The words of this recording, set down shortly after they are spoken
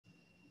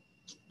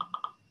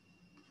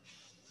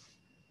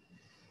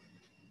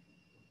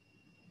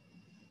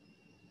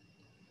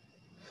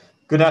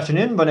Good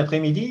afternoon, bon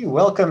après-midi.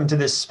 Welcome to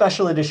this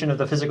special edition of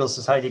the Physical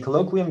Society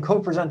Colloquium,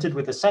 co-presented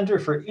with the Center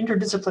for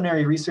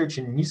Interdisciplinary Research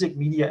in Music,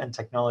 Media, and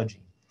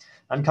Technology.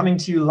 I'm coming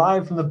to you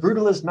live from the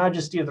brutalist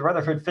majesty of the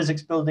Rutherford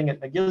Physics Building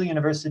at McGill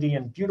University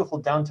in beautiful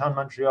downtown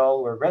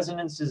Montreal, where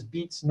resonances,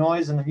 beats,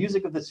 noise, and the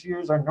music of the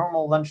spheres are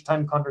normal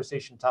lunchtime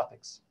conversation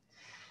topics.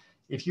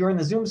 If you're in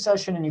the Zoom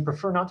session and you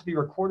prefer not to be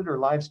recorded or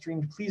live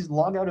streamed, please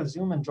log out of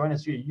Zoom and join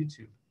us via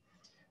YouTube.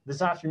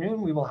 This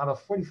afternoon, we will have a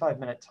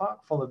 45-minute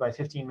talk followed by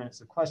 15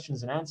 minutes of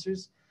questions and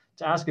answers.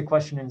 To ask a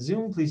question in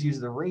Zoom, please use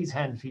the raise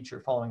hand feature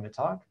following the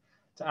talk.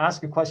 To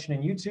ask a question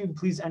in YouTube,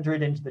 please enter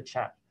it into the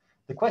chat.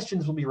 The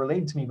questions will be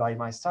relayed to me by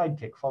my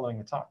sidekick following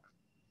the talk.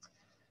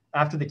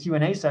 After the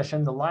Q&A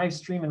session, the live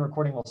stream and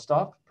recording will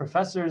stop.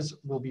 Professors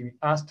will be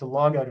asked to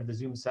log out of the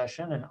Zoom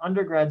session, and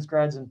undergrads,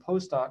 grads, and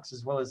postdocs,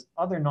 as well as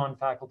other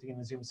non-faculty in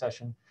the Zoom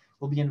session,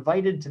 will be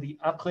invited to the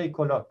après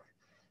colloque,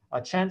 a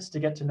chance to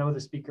get to know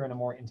the speaker in a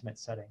more intimate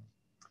setting.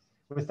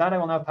 With that, I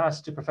will now pass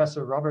to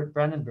Professor Robert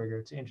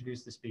Brandenberger to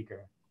introduce the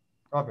speaker.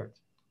 Robert.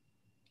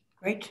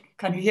 Great.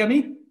 Can you hear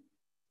me?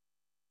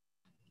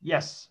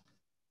 Yes.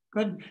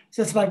 Good.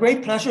 So it's my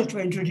great pleasure to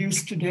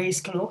introduce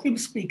today's colloquium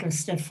speaker,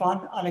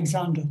 Stephon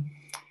Alexander.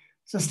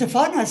 So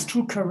Stephon has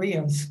two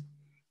careers.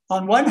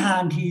 On one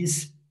hand,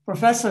 he's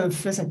professor of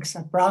physics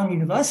at Brown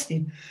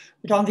University,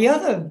 but on the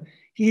other,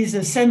 he's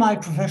a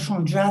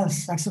semi-professional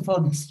jazz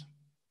saxophonist.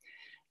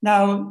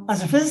 Now,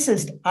 as a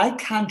physicist, I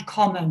can't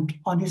comment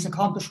on his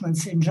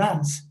accomplishments in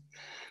jazz,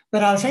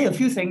 but I'll say a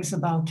few things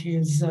about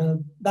his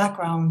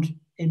background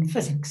in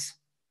physics.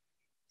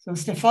 So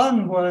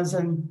Stephon was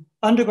an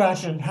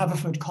undergraduate at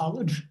Haverford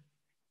College,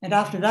 and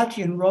after that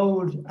he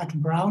enrolled at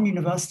Brown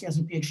University as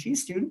a PhD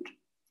student.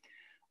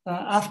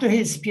 After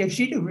his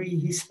PhD degree,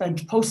 he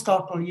spent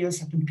postdoctoral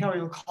years at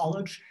Imperial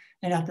College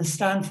and at the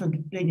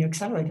Stanford Linear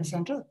Accelerator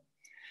Center.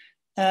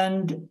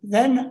 And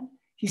then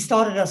he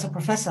started as a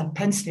professor at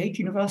Penn State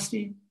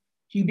University.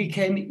 He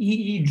became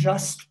E.E.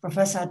 Just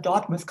Professor at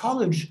Dartmouth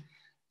College.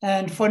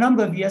 And for a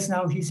number of years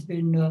now, he's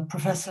been a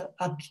professor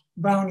at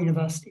Brown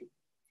University.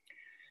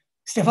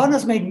 Stephon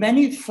has made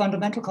many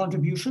fundamental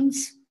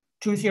contributions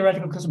to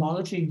theoretical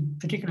cosmology.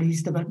 Particularly,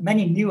 he's developed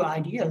many new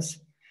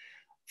ideas.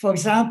 For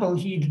example,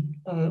 he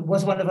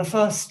was one of the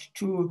first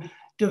to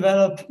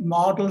develop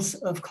models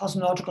of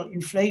cosmological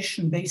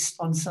inflation based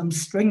on some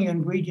stringy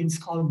ingredients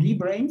called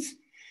D-branes.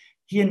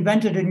 He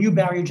invented a new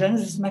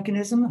baryogenesis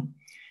mechanism.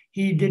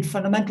 He did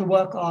fundamental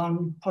work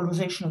on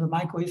polarization of the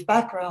microwave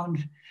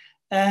background.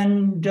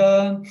 And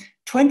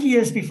 20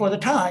 years before the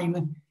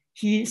time,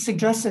 he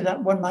suggested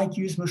that one might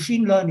use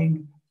machine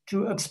learning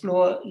to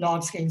explore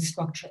large-scale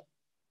structure.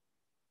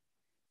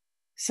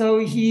 So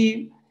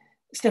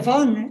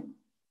Stephon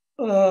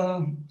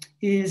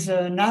is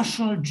a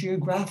National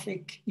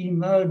Geographic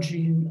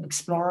emerging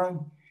explorer.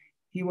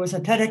 He was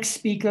a TEDx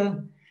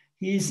speaker.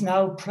 He's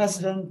now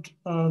president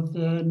of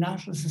the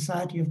National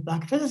Society of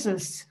Black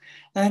Physicists,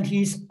 and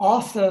he's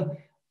author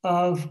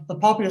of a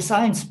popular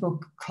science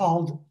book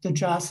called The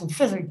Jazz of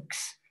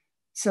Physics.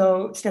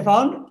 So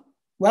Stephon,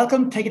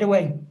 welcome, take it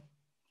away.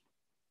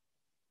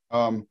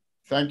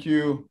 Thank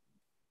you,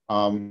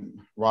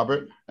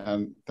 Robert,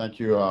 and thank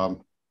you,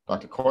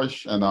 Dr.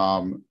 Koish,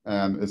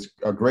 and it's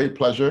a great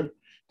pleasure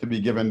to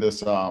be given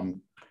this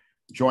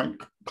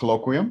joint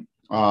colloquium.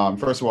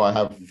 First of all, I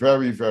have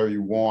very, very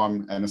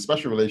warm and a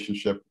special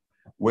relationship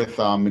with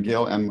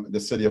McGill and the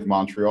city of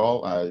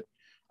Montreal.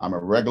 I'm a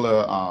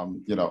regular,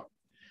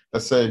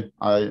 let's say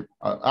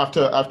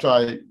after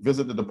I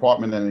visit the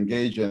department and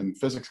engage in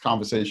physics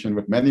conversation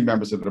with many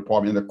members of the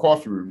department in the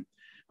coffee room,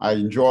 I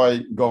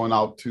enjoy going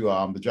out to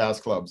the jazz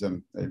clubs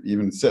and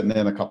even sitting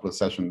in a couple of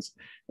sessions.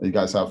 You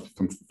guys have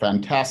some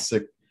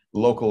fantastic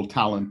local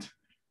talent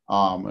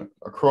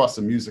across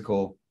the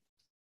musical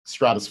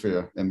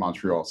stratosphere in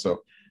Montreal.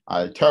 So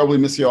I terribly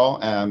miss you all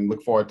and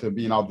look forward to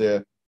being out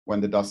there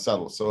when the dust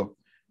settles. So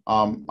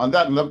on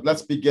that,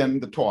 let's begin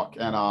the talk.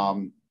 And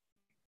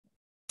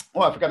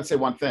I forgot to say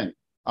one thing.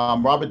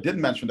 Robert did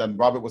mention that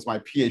Robert was my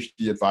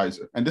PhD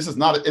advisor, and this is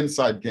not an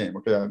inside game.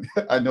 Okay,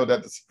 I know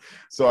that.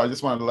 So I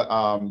just wanted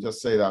to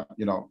just say that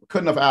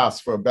couldn't have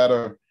asked for a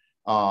better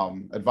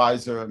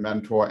advisor,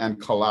 mentor,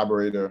 and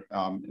collaborator.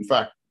 In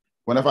fact,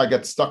 whenever I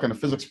get stuck in a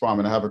physics problem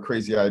and I have a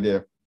crazy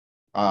idea,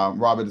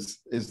 Robert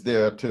is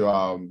there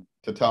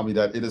to tell me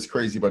that it is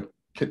crazy, but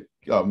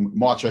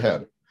march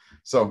ahead.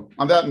 So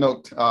on that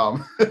note,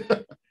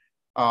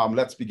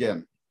 let's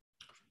begin.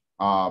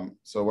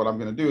 So what I'm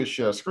going to do is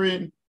share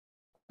screen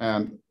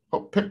and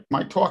pick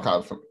my talk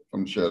out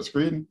from share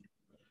screen.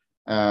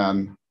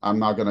 And I'm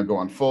now going to go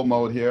on full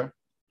mode here.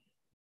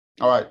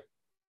 All right.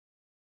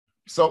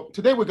 So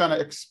today we're going to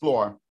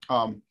explore,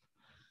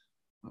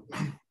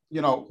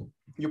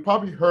 you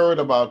probably heard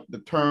about the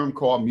term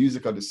called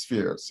music of the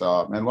spheres.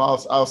 And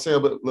I'll say a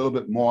little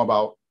bit more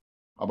about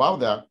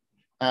that.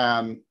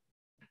 And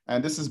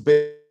this is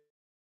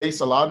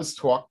based, a lot of this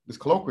talk, this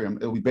colloquium,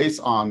 it'll be based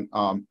on,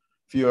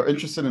 if you're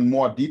interested in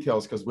more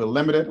details, because we're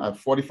limited, I have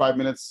 45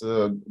 minutes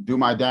to do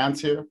my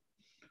dance here.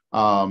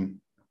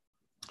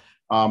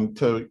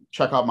 to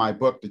check out my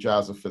book, The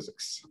Jazz of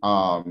Physics.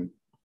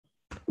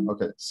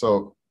 Okay,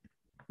 so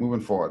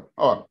moving forward.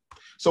 Oh,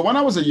 so when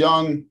I was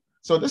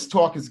so this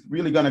talk is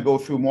really going to go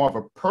through more of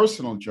a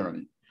personal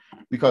journey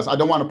because I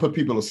don't want to put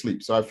people to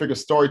sleep. So I figure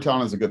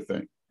storytelling is a good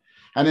thing.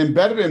 And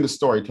embedded in the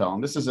storytelling,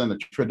 this is in the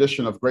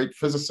tradition of great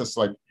physicists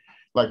like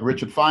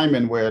Richard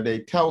Feynman, where they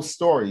tell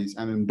stories,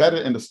 and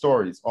embedded in the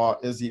stories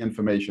is the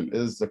information,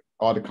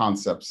 are the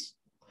concepts.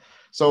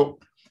 So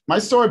my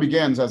story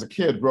begins as a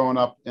kid growing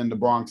up in the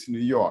Bronx, New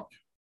York.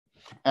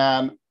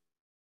 And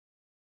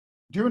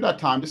during that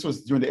time, this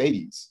was during the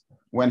 80s,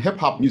 when hip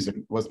hop music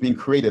was being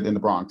created in the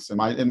Bronx, in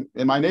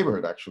my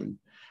neighborhood, actually.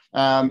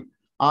 And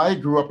I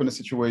grew up in a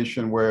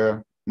situation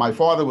where my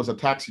father was a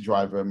taxi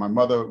driver and my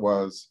mother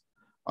was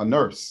a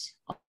nurse.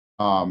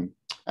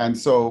 And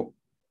so,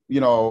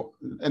 you know,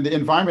 in the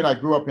environment I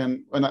grew up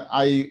in, and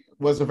I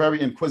was a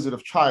very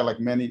inquisitive child, like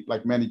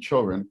many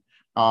children,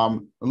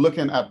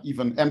 looking at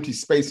even empty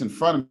space in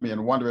front of me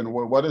and wondering,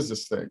 well, what is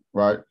this thing,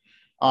 right?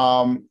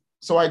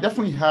 So I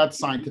definitely had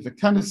scientific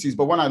tendencies,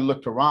 but when I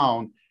looked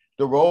around,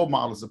 the role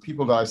models, the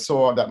people that I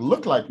saw that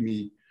looked like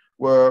me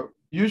were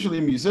usually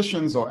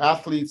musicians or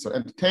athletes or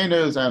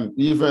entertainers, and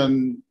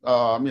even,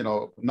 you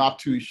know, not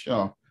too,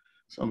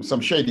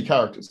 some shady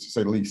characters, to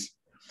say the least.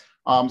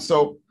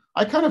 So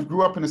I kind of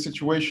grew up in a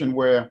situation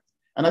where,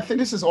 and I think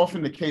this is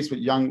often the case with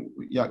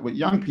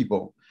young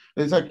people,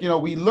 it's like, you know,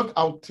 we look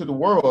out to the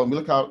world, and we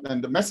look out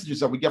and the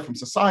messages that we get from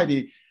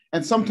society,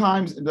 and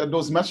sometimes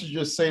those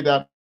messages say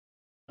that,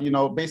 you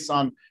know, based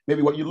on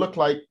maybe what you look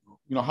like,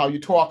 you know, how you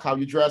talk, how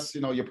you dress,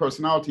 you know, your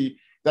personality,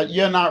 that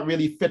you're not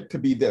really fit to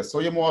be this,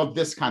 or you're more of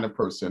this kind of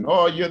person,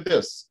 or you're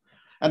this.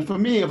 And for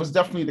me, it was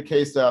definitely the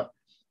case that,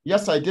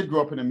 yes, I did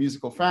grow up in a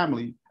musical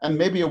family, and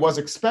maybe it was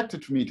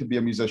expected for me to be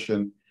a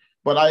musician,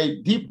 but I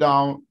deep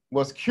down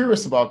was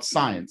curious about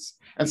science.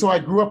 And so I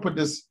grew up with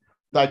this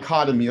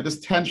dichotomy, or this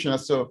tension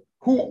as to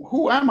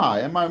who am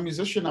I? Am I a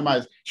musician?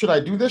 Should I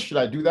do this? Should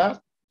I do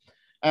that?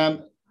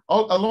 And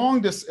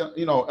along this,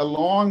 you know,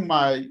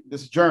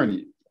 this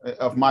journey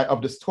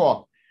of this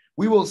talk,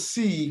 we will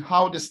see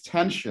how this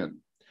tension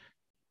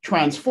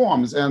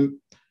transforms and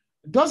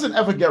doesn't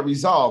ever get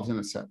resolved in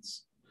a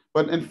sense.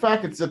 But in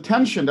fact, it's the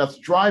tension that's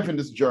driving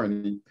this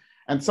journey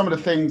and some of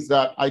the things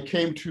that I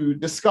came to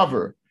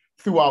discover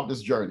throughout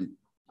this journey.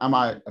 Am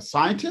I a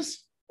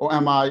scientist or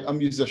am I a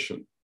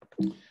musician?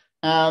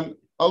 And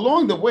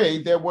along the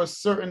way, there were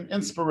certain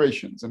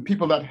inspirations and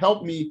people that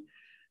helped me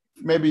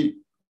maybe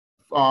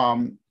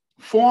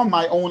form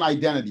my own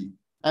identity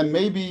and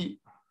maybe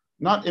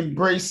not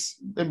embrace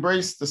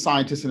the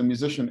scientist and the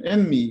musician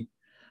in me,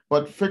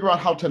 but figure out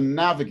how to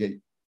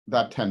navigate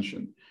that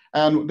tension.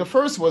 And the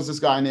first was this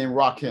guy named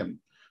Rakim,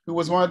 who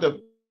was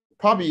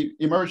probably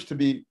emerged to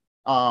be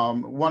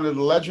one of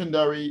the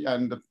legendary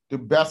and the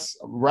best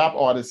rap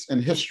artists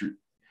in history.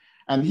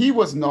 And he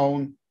was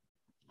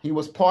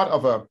part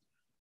of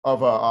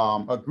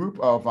a group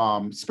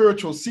of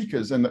spiritual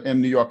seekers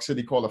in New York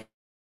City called the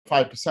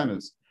 5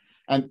 Percenters.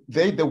 And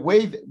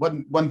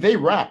when they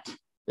rapped,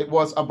 it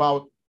was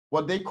about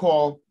what they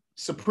call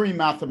supreme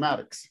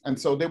mathematics. And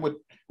so they would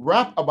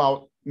rap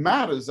about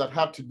matters that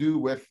had to do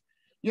with,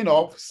 you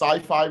know,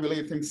 sci-fi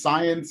related things,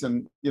 science,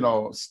 and, you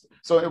know,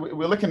 so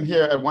we're looking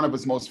here at one of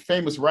his most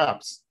famous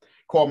raps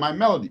called My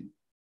Melody.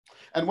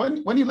 And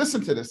when you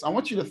listen to this, I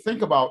want you to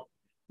think about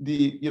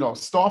the, you know,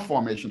 star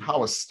formation,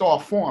 how a star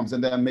forms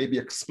and then maybe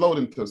explode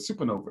into a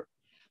supernova,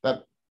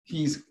 that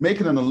he's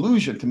making an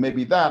allusion to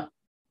maybe that,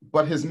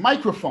 but his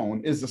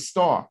microphone is a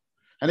star.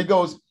 And he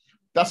goes,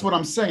 that's what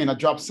I'm saying. I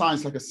drop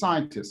science like a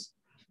scientist.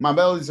 My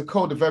melodies are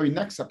code the very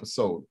next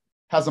episode.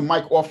 Has a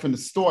mic often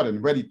distorted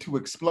and ready to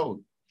explode.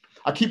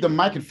 I keep the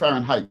mic in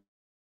Fahrenheit.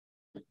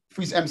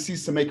 Freeze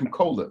MCs to make them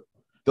colder.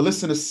 The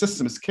listener's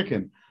system is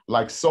kicking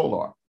like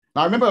solar.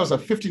 Now, I remember I was a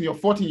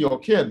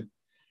 14-year-old kid,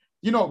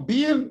 you know,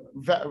 being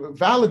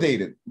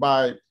validated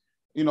by,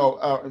 you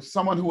know,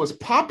 someone who was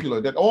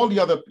popular that all the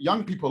other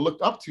young people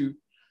looked up to.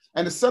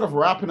 And instead of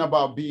rapping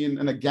about being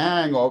in a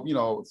gang or, you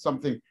know,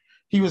 something,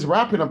 he was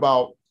rapping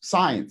about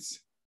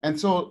science. And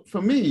so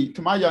for me,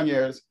 to my young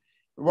years,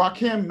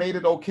 Rakim made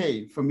it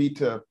okay for me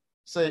to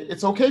say,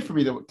 it's okay for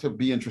me to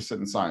be interested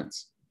in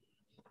science.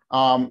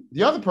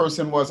 The other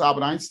person was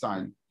Albert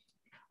Einstein.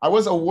 I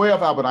was aware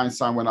of Albert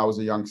Einstein when I was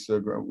a youngster.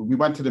 We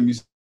went to the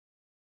Museum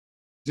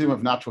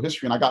of Natural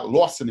History and I got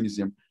lost in the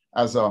museum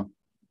as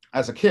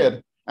a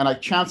kid. And I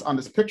chanced on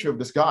this picture of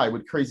this guy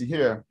with crazy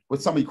hair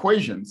with some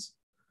equations.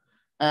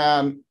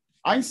 And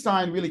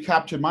Einstein really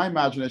captured my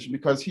imagination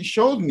because he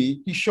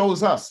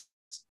shows us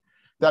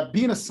that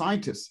being a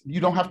scientist, you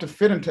don't have to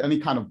fit into any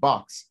kind of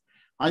box.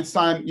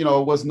 Einstein, you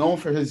know, was known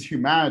for his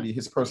humanity,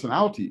 his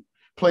personality,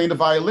 playing the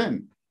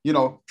violin, you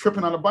know,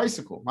 tripping on a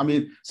bicycle. I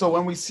mean, so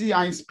when we see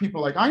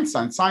people like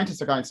Einstein,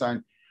 scientists like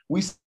Einstein,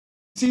 we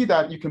see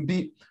that you can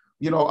be,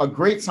 you know, a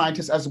great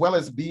scientist as well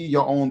as be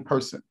your own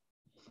person.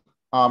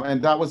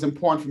 And that was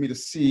important for me to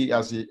see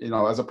as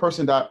a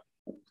person that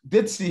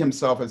did see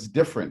himself as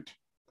different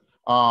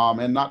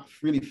and not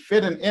really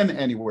fitting in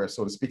anywhere,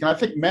 so to speak. And I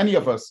think many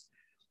of us,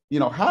 you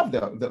know, have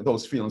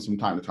those feelings from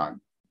time to time.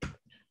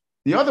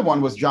 The other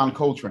one was John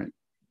Coltrane.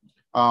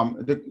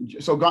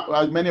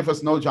 Many of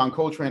us know John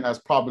Coltrane as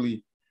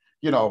probably,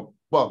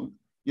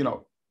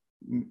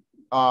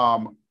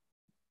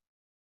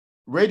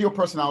 radio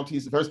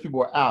personalities. Various people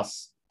were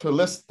asked to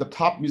list the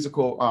top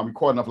musical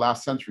recording of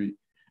last century,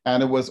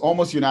 and it was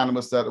almost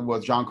unanimous that it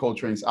was John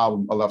Coltrane's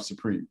album, A Love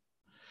Supreme.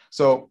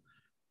 So,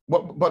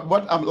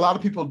 what a lot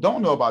of people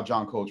don't know about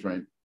John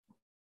Coltrane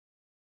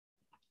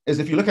is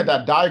if you look at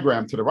that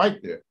diagram to the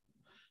right there,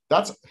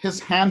 that's his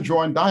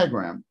hand-drawn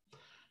diagram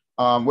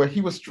where he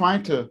was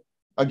trying to,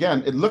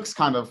 again, it looks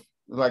kind of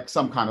like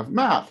some kind of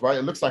math, right?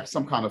 It looks like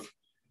some kind of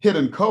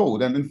hidden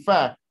code. And in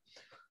fact,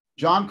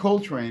 John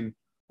Coltrane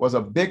was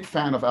a big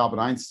fan of Albert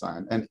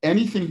Einstein, and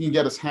anything he can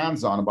get his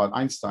hands on about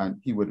Einstein,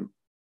 he would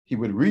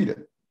read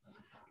it.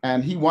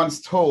 And he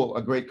once told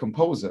a great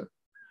composer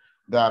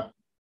that,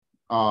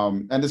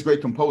 and this great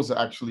composer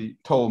actually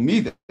told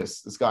me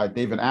this guy,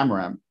 David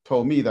Amram,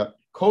 told me that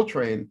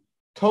Coltrane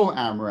told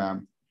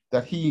Amram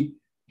that he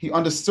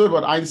understood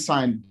what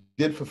Einstein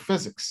did for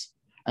physics,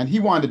 and he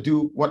wanted to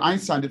do what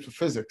Einstein did for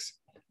physics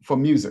for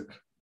music.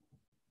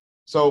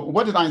 So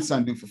what did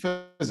Einstein do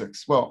for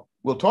physics? Well,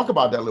 we'll talk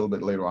about that a little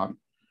bit later on,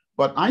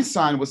 but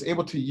Einstein was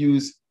able to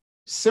use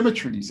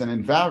symmetries and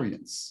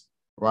invariants,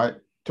 right,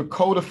 to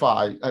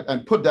codify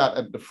and put that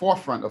at the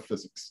forefront of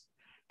physics,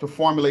 to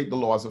formulate the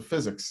laws of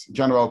physics.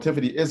 General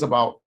relativity is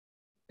about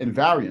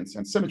invariants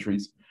and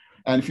symmetries.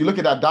 And if you look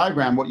at that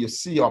diagram, what you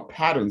see are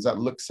patterns that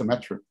look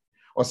symmetric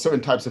or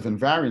certain types of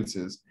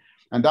invariances.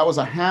 And that was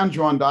a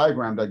hand-drawn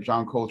diagram that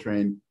John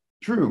Coltrane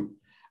drew.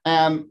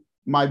 And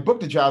my book,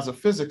 The Jazz of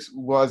Physics,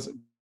 was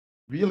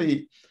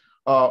really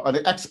an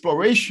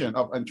exploration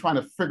of and trying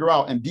to figure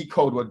out and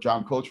decode what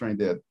John Coltrane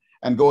did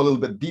and go a little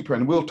bit deeper.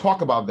 And we'll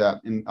talk about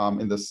that in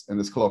this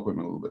colloquium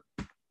a little bit.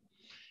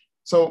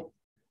 So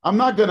I'm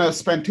not gonna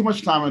spend too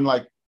much time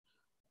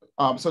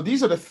on so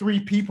these are the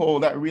three people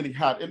that really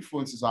had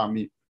influences on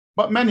me,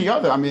 but many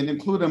other,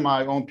 including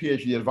my own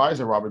PhD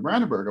advisor, Robert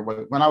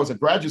Brandenberger. When I was a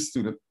graduate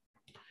student,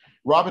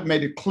 Robert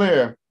made it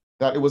clear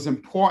that it was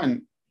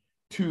important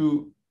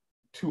to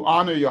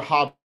honor your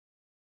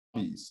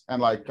hobbies.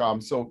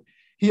 And so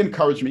he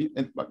encouraged me,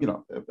 and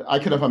I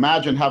could have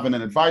imagined having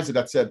an advisor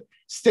that said,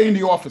 stay in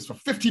the office for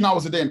 15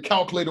 hours a day and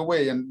calculate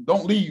away and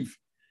don't leave.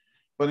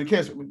 But in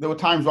case, there were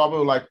times Robert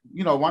was like,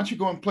 why don't you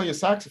go and play your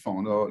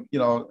saxophone? Or,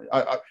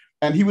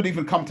 and he would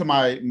even come to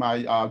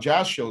my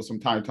jazz shows from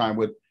time to time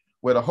with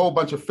a whole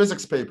bunch of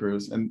physics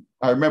papers. And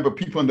I remember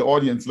people in the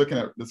audience looking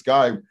at this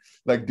guy,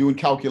 like doing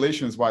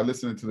calculations while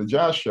listening to the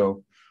jazz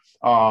show.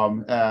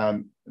 And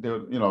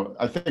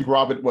I think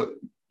Robert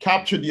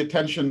captured the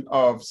attention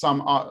of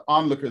some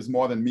onlookers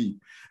more than me.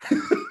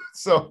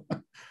 So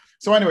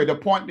anyway,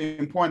 the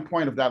important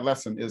point of that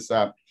lesson is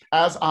that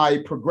as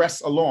I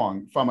progress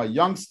along from a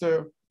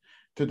youngster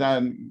to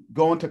then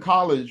going to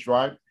college,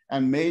 right,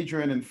 and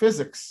majoring in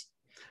physics,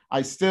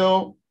 I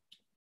still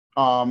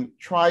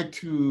try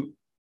to,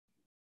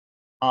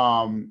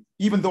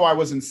 even though I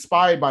was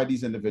inspired by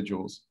these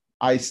individuals,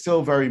 I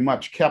still very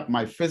much kept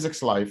my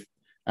physics life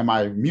and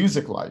my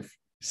music life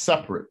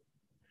separate.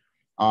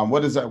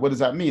 What does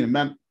that mean? It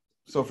meant,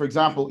 so for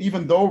example,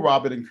 even though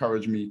Robert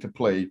encouraged me to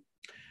play,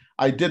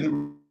 I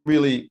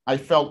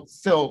felt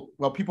still,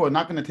 well, people are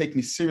not going to take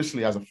me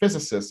seriously as a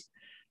physicist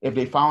if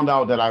they found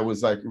out that I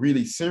was like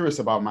really serious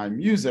about my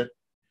music.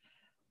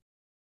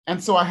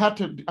 And so I had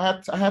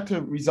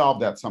to resolve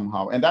that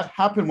somehow. And that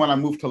happened when I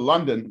moved to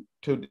London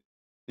to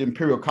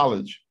Imperial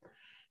College.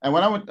 And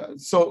when I went,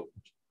 so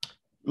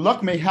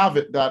luck may have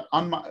it that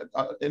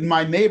in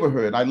my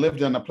neighborhood, I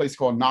lived in a place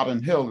called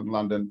Notting Hill in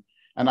London,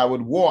 and I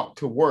would walk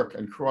to work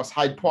and cross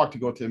Hyde Park to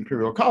go to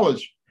Imperial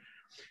College.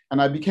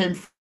 And I became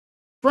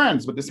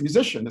friends with this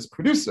musician, this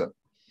producer.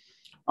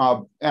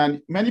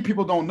 And many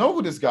people don't know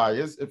who this guy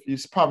is. If you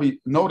probably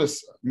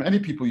notice, many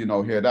people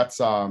here, that's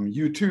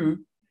U2,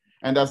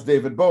 and that's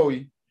David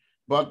Bowie.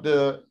 But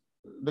the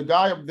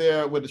guy up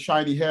there with the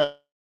shiny hair,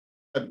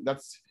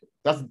 that's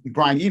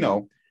Brian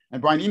Eno.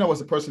 And Brian Eno was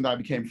the person that I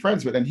became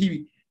friends with. And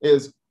he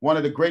is one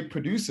of the great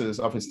producers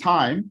of his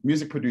time,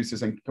 music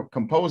producers and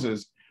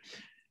composers.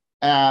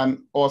 And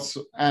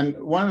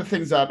one of the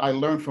things that I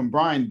learned from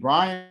Brian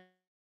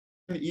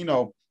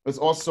Eno was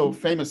also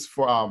famous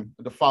for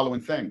the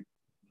following thing.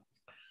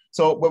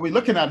 So what we're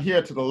looking at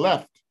here to the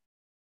left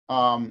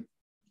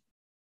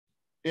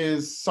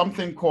is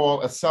something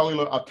called a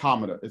cellular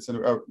automata. It's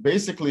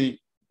basically,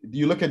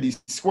 you look at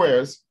these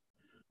squares.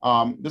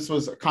 This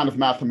was a kind of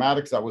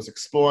mathematics that was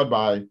explored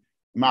by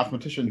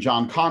mathematician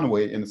John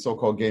Conway in the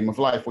so-called Game of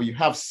Life, where you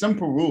have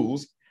simple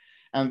rules.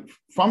 And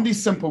from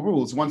these simple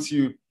rules, once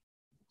you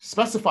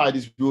specify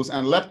these rules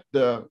and let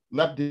the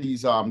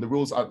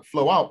rules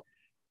flow out,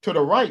 to the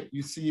right,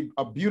 you see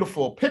a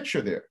beautiful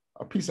picture there,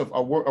 a piece of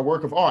a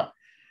work of art.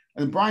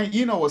 And Brian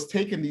Eno was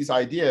taking these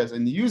ideas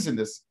and using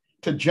this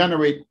to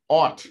generate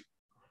art.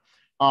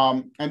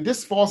 And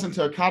this falls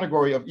into a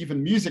category of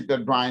even music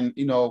that Brian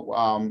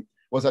Eno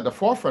was at the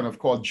forefront of,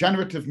 called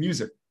generative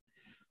music.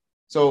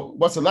 So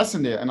what's the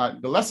lesson there?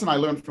 And the lesson I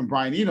learned from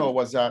Brian Eno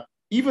was that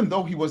even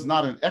though he was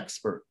not an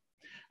expert,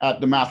 at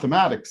the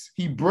mathematics,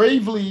 he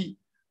bravely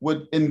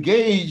would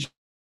engage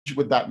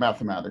with that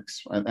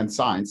mathematics and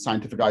science,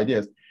 scientific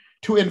ideas,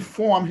 to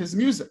inform his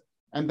music.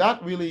 And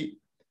that really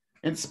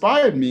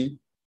inspired me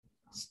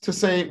to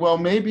say, well,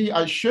 maybe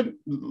I should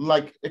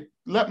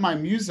let my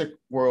music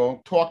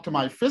world talk to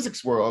my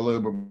physics world a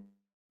little bit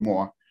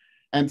more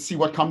and see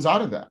what comes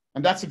out of that.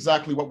 And that's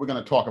exactly what we're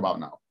going to talk about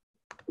now.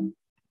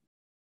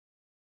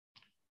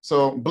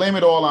 So blame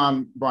it all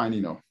on Brian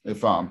Eno.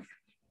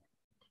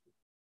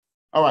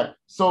 All right,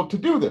 so to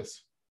do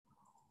this,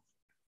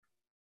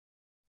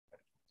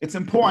 it's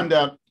important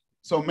that,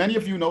 so many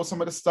of you know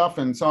some of the stuff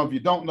and some of you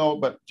don't know,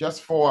 but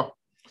just for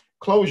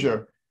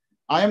closure,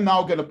 I am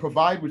now going to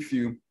provide with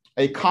you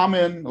a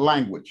common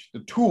language,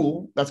 the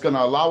tool that's going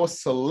to allow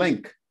us to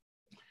link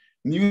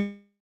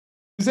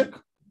music,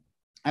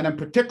 and in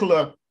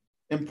particular,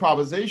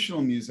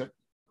 improvisational music,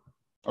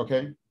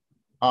 okay,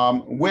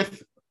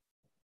 with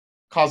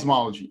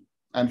cosmology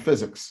and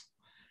physics.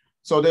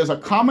 So there's a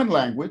common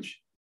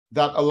language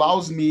that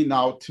allows me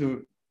now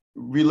to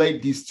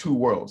relate these two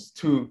worlds,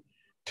 to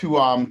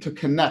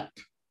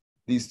connect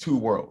these two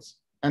worlds.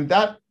 And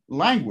that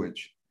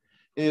language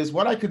is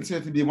what I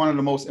consider to be one of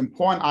the most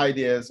important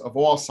ideas of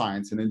all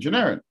science and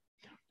engineering.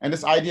 And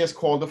this idea is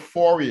called the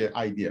Fourier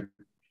idea,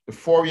 the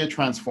Fourier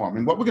transform.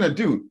 And what we're going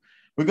to do,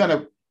 we're going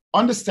to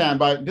understand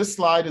by this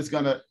slide is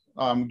going to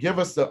give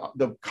us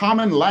the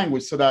common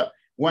language so that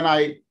when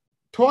I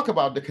talk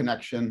about the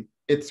connection,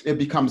 it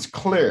becomes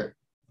clear.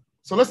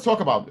 So let's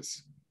talk about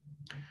this.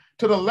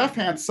 To the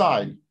left-hand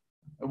side,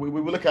 we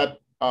look at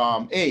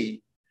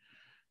A,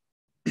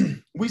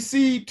 we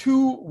see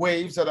two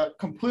waves that are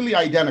completely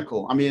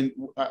identical. I mean,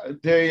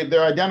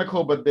 they're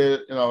identical, but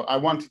I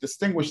want to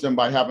distinguish them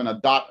by having a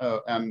dot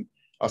and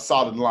a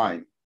solid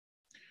line.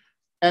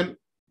 And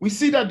we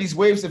see that these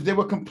waves, if they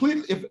were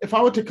if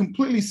I were to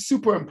completely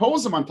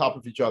superimpose them on top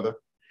of each other,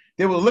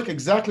 they will look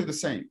exactly the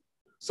same.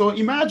 So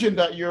imagine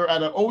that you're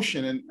at an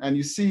ocean and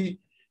you see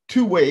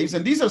two waves,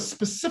 and these are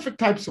specific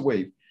types of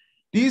waves.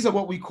 These are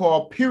what we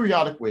call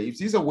periodic waves.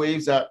 These are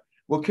waves that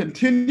will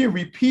continue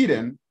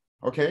repeating,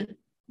 okay,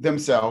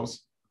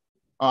 themselves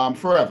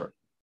forever.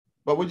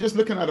 But we're just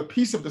looking at a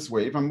piece of this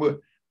wave, and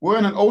we're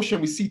in an ocean.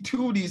 We see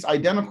two of these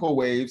identical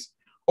waves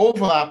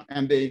overlap,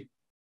 and they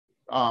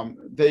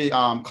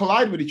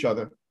collide with each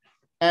other.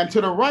 And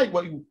to the right,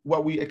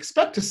 what we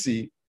expect to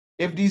see,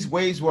 if these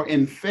waves were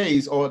in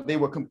phase or they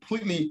were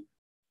completely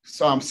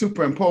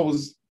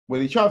superimposed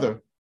with each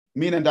other,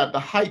 meaning that the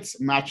heights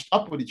matched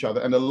up with each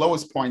other and the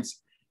lowest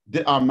points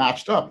are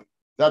matched up,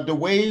 that the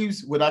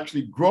waves would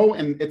actually grow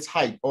in its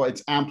height or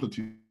its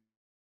amplitude.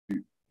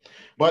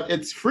 But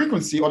its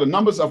frequency or the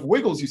numbers of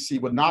wiggles you see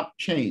would not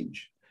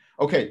change.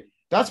 Okay,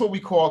 that's what we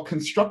call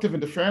constructive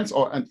interference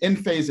or an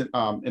in-phase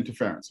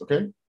interference,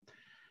 okay?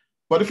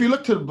 But if you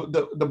look to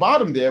the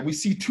bottom there, we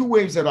see two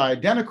waves that are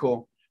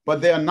identical,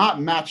 but they are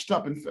not matched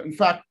up. In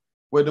fact,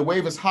 where the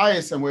wave is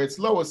highest and where it's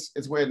lowest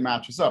is where it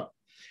matches up.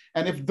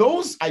 And if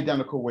those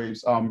identical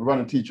waves run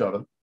into each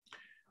other,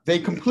 they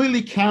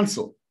completely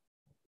cancel.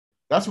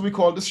 That's what we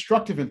call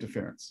destructive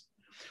interference.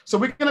 So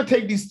we're going to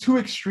take these two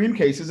extreme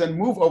cases and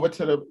move over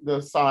to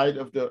the side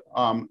of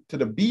to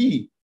the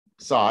B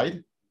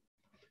side.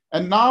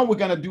 And now we're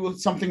going to do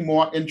something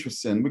more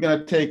interesting. We're going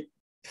to take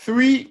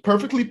three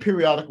perfectly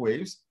periodic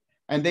waves,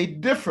 and they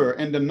differ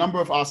in the number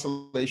of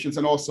oscillations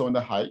and also in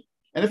the height.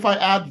 And if I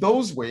add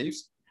those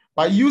waves,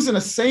 by using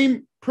the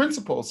same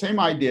principle, same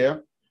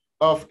idea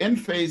of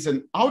in-phase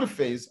and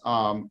out-of-phase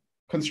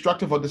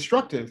constructive or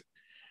destructive,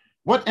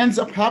 what ends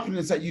up happening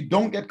is that you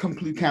don't get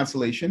complete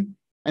cancellation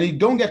and you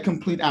don't get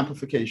complete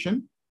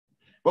amplification,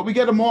 but we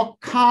get a more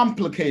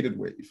complicated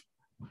wave.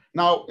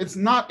 Now, it's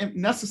not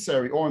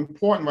necessary or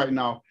important right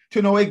now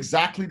to know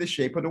exactly the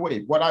shape of the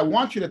wave. What I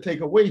want you to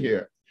take away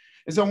here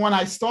is that when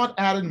I start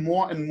adding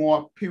more and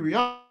more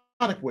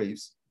periodic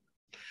waves,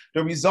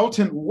 the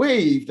resultant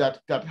wave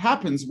that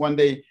happens when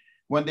they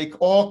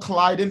all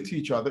collide into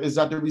each other is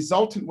that the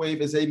resultant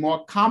wave is a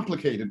more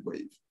complicated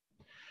wave.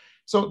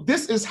 So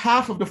this is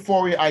half of the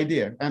Fourier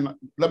idea. And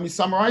let me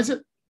summarize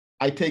it.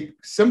 I take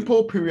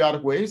simple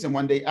periodic waves, and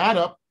when they add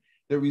up,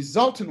 the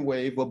resultant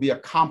wave will be a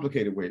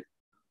complicated wave.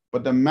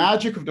 But the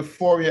magic of the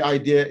Fourier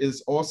idea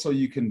is also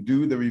you can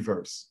do the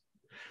reverse.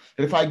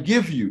 And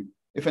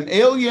if an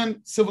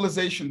alien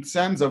civilization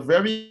sends a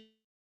very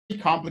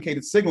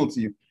complicated signal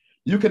to you,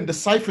 you can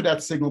decipher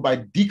that signal by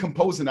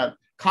decomposing that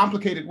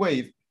complicated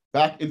wave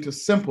back into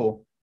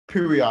simple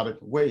periodic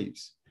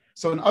waves.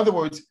 So in other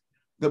words,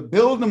 the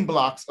building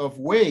blocks of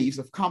waves,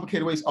 of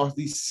complicated waves, are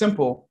these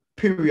simple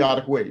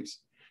periodic waves.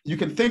 You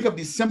can think of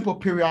these simple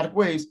periodic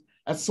waves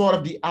as sort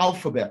of the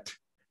alphabet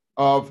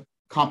of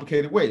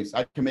complicated waves.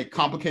 I can make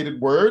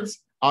complicated words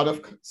out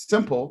of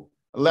simple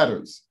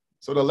letters.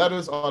 So the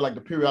letters are like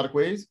the periodic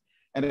waves,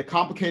 and the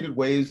complicated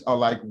waves are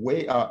like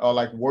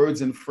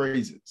words and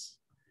phrases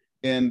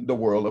in the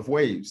world of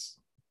waves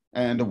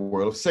and the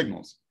world of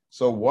signals.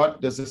 So what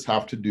does this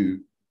have to do,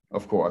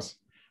 of course?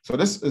 So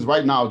this is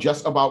right now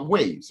just about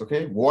waves,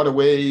 okay? Water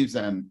waves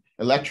and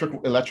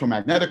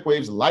electromagnetic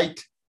waves, light,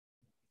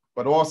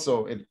 but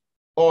also it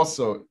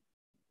also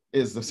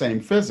is the same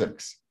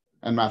physics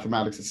and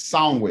mathematics as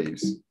sound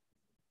waves.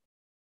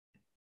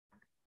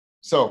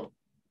 So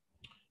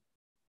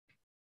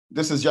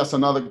this is just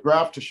another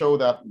graph to show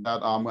that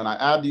when I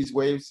add these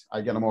waves,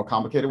 I get a more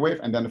complicated wave.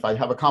 And then if I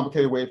have a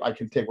complicated wave, I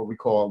can take what we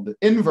call the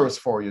inverse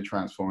Fourier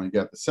transform and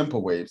get the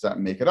simple waves that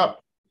make it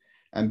up.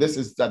 And this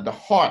is at the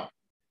heart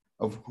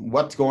of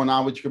what's going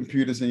on with your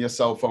computers and your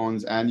cell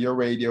phones and your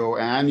radio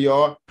and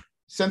your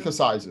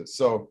synthesizers.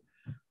 So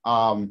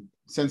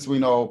since we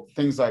know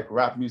things like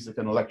rap music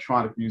and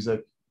electronic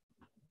music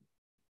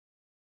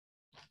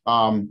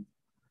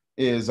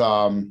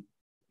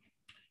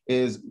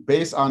is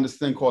based on this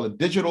thing called a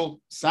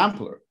digital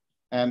sampler.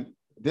 And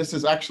this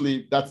is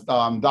actually, that's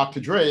Dr.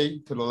 Dre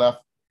to the left,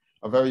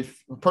 a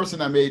person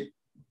that made,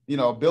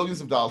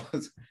 billions of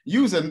dollars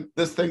using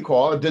this thing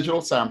called a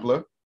digital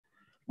sampler,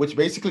 which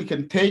basically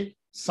can take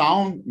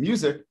sound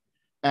music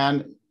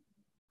and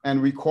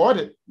record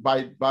it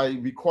by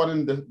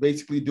recording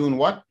basically doing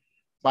what?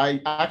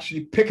 By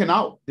actually picking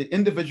out the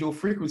individual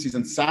frequencies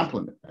and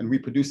sampling it and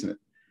reproducing it.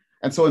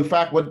 And so in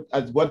fact,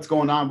 what's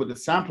going on with the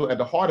sampler at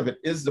the heart of it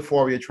is the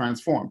Fourier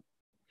transform.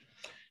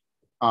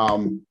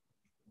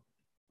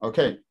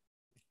 Okay,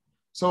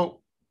 so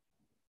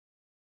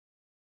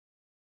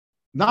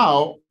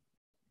now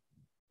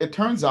it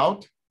turns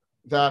out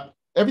that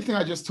everything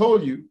I just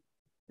told you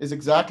is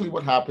exactly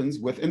what happens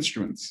with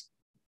instruments.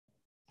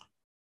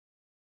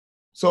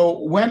 So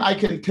when I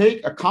can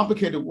take a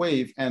complicated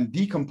wave and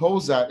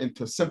decompose that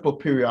into a simple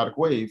periodic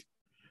wave,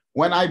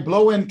 when I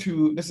blow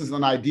into, this is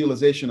an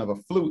idealization of a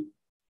flute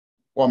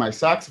or my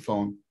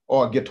saxophone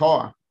or a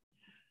guitar,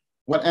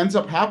 what ends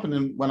up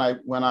happening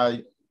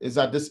is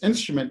that this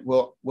instrument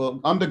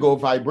will undergo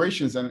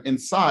vibrations, and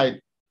inside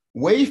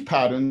wave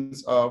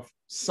patterns of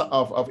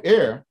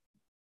air,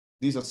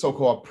 these are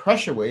so-called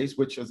pressure waves,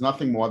 which is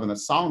nothing more than a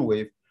sound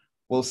wave,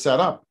 will set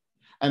up.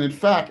 And in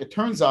fact, it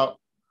turns out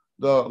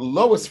the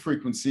lowest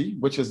frequency,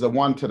 which is the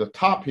one to the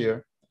top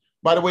here,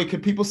 by the way,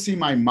 can people see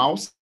my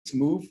mouse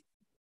move?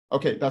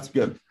 Okay, that's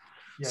good.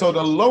 Yeah. So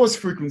the lowest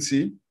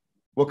frequency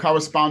will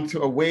correspond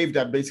to a wave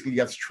that basically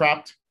gets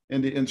trapped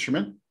in the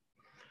instrument.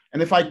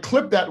 And if I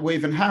clip that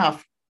wave in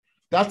half,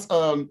 that's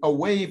a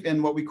wave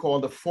in what we call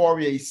the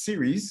Fourier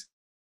series,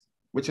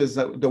 which is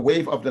the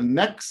wave of the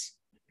next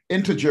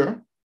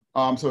integer.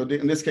 So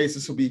in this case,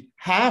 this will be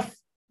half.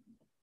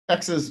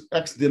 X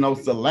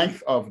denotes the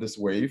length of this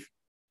wave.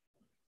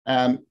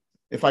 And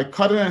if I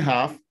cut it in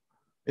half,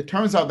 it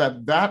turns out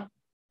that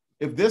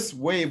if this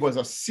wave was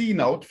a C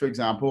note, for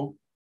example,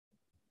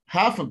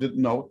 half of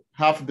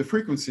the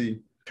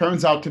frequency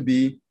turns out to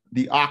be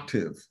the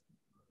octave,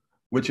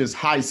 which is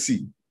high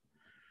C.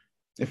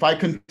 If I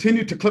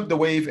continue to clip the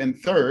wave in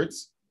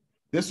thirds,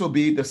 this will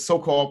be the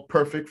so-called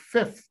perfect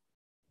fifth,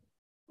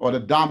 or the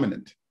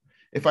dominant.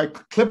 If I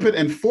clip it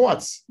in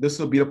fourths, this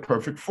will be the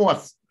perfect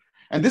fourth.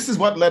 And this is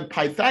what led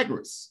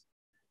Pythagoras,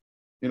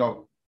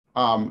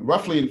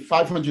 roughly in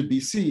 500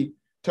 BC,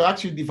 to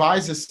actually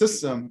devise a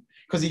system,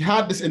 because he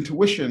had this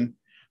intuition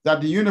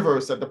that the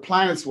universe, that the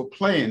planets were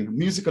playing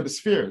music of the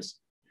spheres.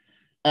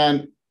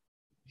 And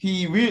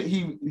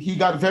he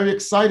got very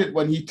excited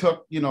when he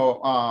took,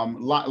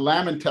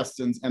 lamb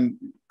intestines and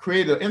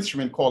created an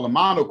instrument called a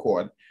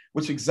monochord,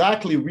 which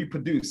exactly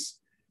reproduced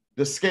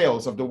the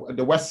scales of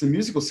the Western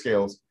musical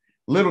scales,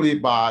 literally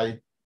by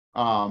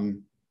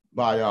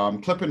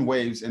clipping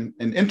waves in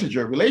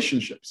integer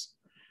relationships.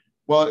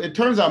 Well, it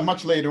turns out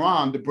much later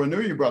on, the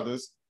Bernoulli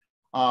brothers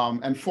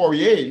and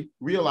Fourier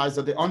realized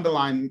that the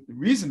underlying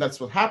reason that's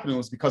what happening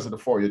was because of the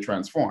Fourier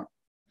transform.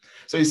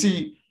 So you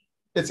see,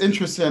 it's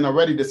interesting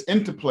already, this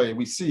interplay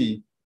we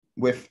see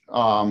with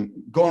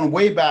going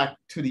way back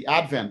to the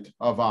advent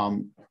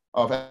of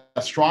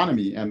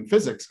astronomy and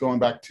physics, going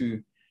back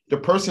to the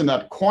person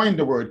that coined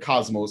the word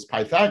cosmos,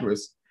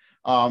 Pythagoras,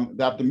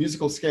 that the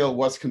musical scale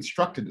was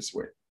constructed this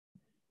way.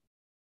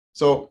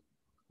 So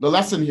the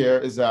lesson here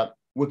is that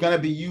we're going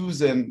to be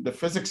using the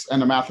physics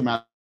and the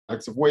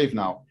mathematics of wave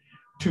now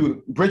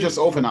to bridge us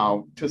over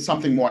now to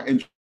something more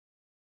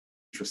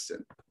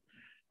interesting.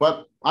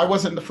 But I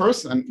wasn't the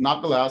first and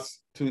not the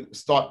last to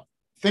start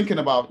thinking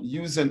about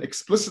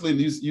explicitly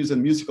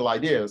using musical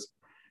ideas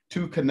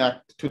to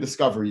connect to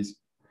discoveries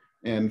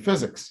in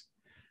physics.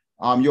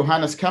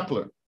 Johannes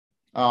Kepler,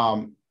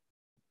 in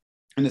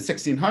the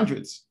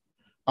 1600s,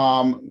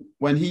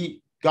 when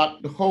he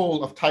got the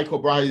whole of Tycho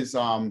Brahe's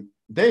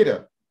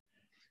data,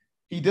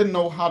 he didn't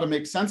know how to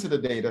make sense of the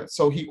data.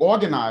 So he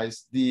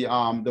organized the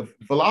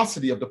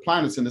velocity of the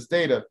planets in this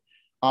data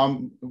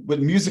with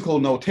musical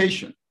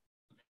notation.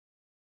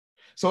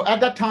 So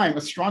at that time,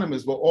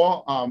 astronomers were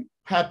all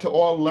had to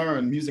all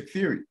learn music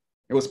theory.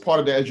 It was part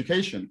of their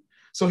education.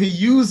 So he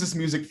used this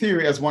music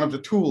theory as one of the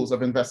tools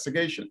of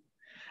investigation.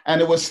 And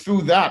it was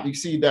through that, you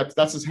see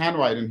that's his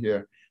handwriting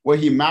here, where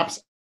he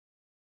maps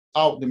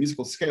out the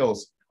musical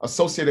scales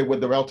associated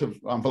with the relative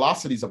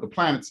velocities of the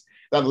planets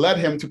that led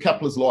him to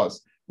Kepler's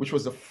laws, which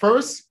was the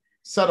first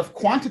set of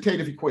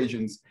quantitative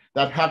equations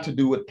that had to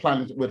do with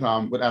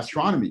with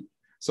astronomy.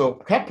 So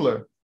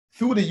Kepler,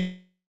 through the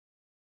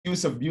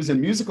use of using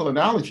musical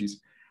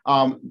analogies,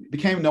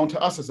 became known to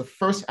us as the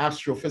first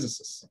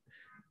astrophysicist.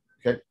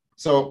 Okay,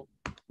 so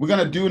we're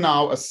going to do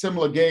now a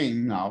similar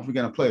game. Now we're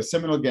going to play a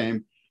similar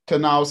game to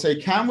now say,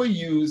 can we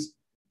use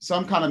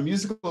some kind of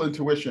musical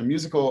intuition,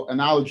 musical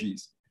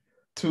analogies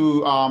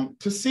to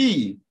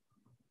see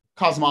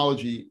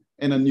cosmology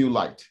in a new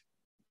light?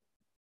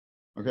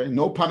 Okay,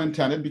 no pun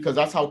intended, because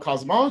that's how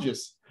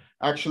cosmologists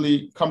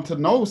actually come to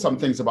know some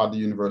things about the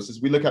universe,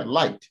 is we look at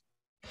light.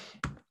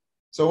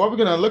 So what we're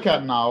going to look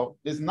at now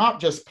is not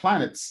just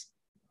planets,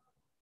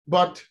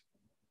 but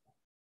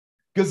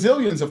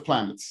gazillions of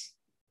planets.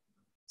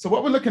 So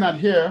what we're looking at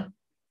here,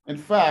 in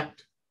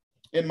fact,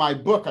 in my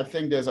book, I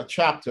think there's a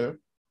chapter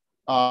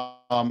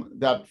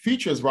that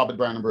features Robert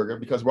Brandenberger,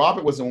 because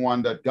Robert was the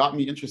one that got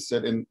me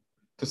interested in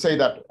to say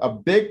that a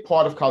big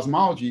part of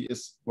cosmology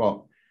is,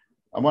 well,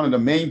 one of the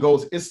main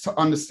goals is to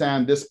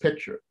understand this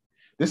picture.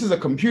 This is a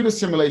computer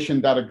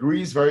simulation that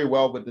agrees very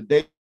well with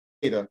the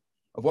data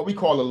of what we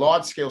call a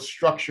large-scale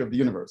structure of the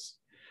universe.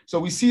 So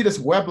we see this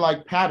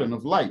web-like pattern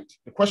of light.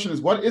 The question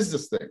is, what is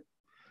this thing?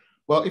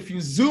 Well, if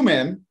you zoom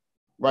in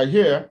right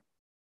here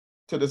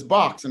to this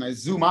box and I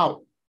zoom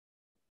out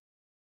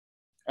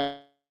and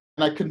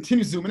I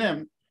continue zooming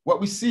in,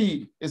 what we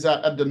see is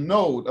that at the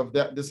node of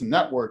this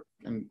network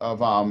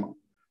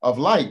of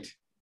light,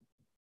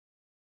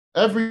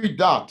 every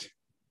dot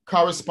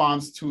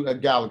corresponds to a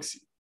galaxy.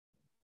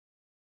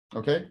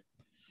 Okay?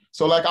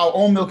 So like our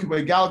own Milky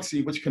Way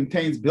galaxy, which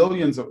contains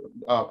billions of,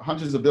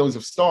 hundreds of billions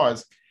of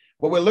stars,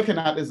 what we're looking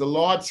at is a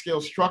large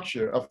scale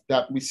structure of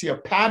that we see a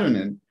pattern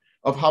in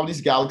of how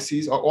these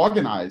galaxies are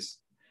organized.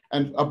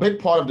 And a big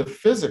part of the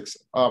physics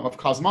of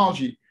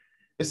cosmology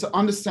is to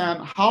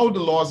understand how the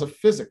laws of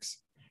physics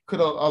could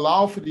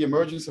allow for the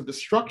emergence of the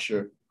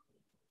structure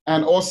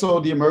and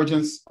also the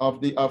emergence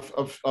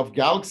of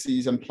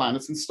galaxies and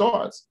planets and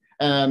stars,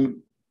 and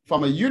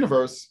from a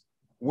universe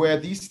where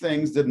these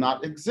things did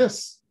not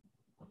exist.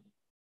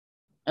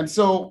 And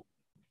so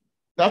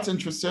that's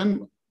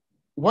interesting.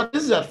 What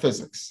is that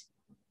physics?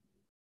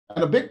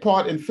 And a big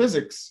part in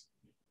physics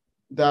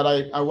that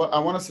I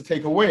want us to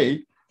take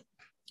away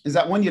is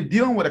that when you're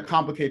dealing with a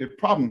complicated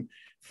problem,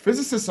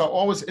 physicists are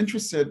always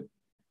interested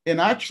in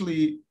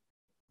actually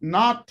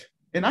trying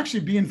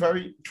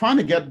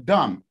to get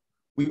done.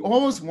 We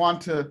always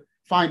want to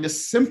find the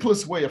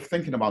simplest way of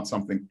thinking about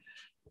something.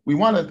 We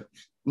want to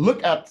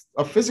look at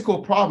a physical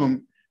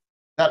problem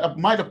that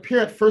might appear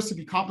at first to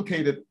be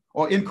complicated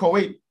or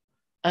inchoate,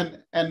 and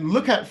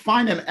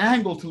find an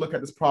angle to look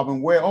at this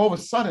problem where all of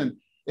a sudden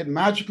it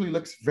magically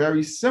looks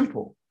very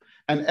simple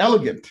and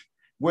elegant,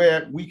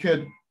 where we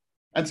could,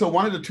 and so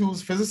one of the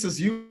tools physicists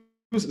use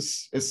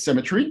is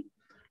symmetry.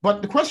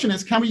 But the question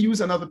is, can we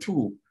use another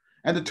tool?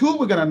 And the tool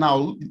we're going to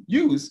now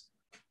use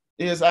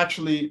is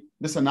actually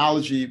this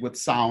analogy with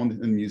sound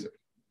and music.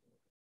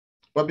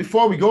 But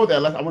before we go there,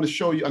 I want to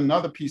show you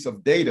another piece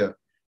of data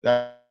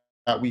that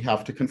we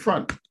have to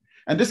confront.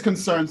 And this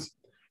concerns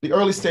the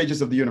early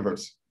stages of the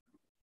universe.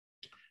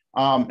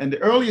 And the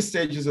earliest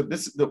stages of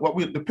this,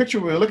 the picture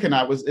we were looking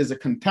at is a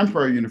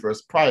contemporary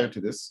universe prior to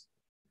this.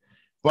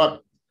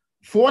 But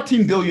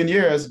 14 billion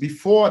years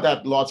before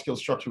that large-scale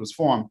structure was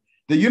formed,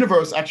 the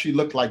universe actually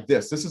looked like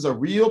this. This is a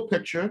real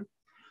picture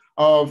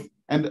of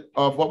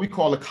what we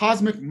call a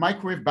cosmic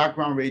microwave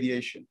background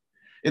radiation.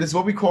 It is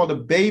what we call the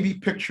baby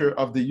picture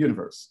of the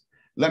universe.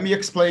 Let me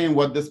explain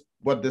what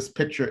this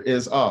picture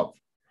is of.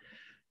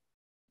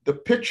 The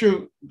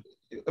picture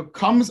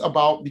comes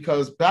about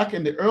because back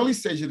in the early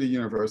stage of the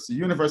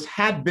universe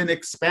had been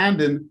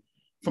expanding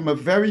from a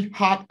very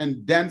hot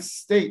and dense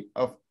state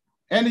of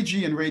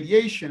energy and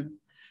radiation.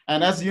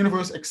 And as the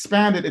universe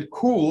expanded, it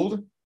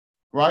cooled,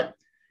 right?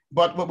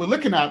 But what we're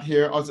looking at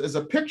here is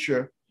a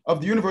picture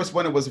of the universe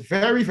when it was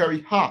very,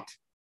 very hot,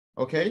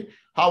 okay?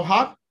 How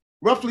hot?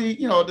 Roughly,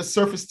 the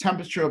surface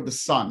temperature of the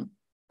sun,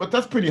 but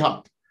that's pretty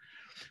hot.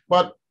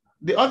 But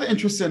the other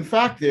interesting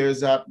fact there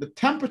is that the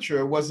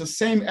temperature was the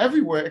same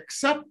everywhere,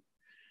 except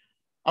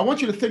I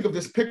want you to think of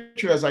this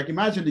picture as like,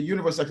 imagine the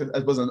universe like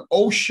it was an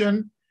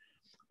ocean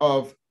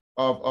of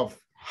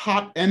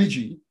hot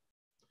energy,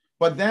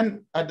 but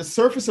then at the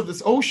surface of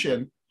this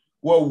ocean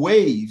were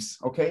waves,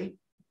 okay,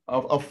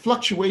 of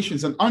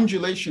fluctuations and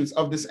undulations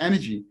of this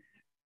energy.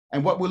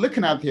 And what we're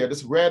looking at here,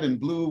 this red and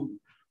blue,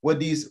 were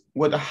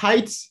the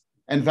heights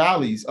and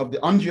valleys of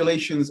the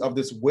undulations of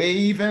this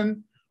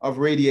waving of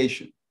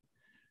radiation.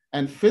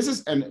 And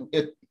physics, and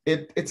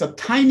it's a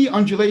tiny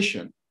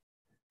undulation.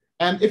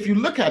 And if you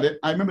look at it,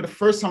 I remember the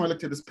first time I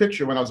looked at this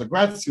picture when I was a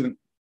grad student,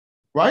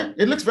 right?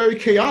 It looks very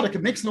chaotic.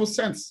 It makes no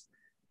sense.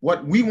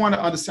 What we want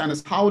to understand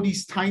is how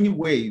these tiny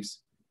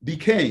waves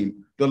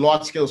became the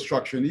large-scale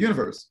structure in the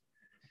universe.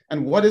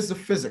 And what is the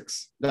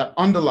physics that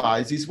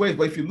underlies these waves?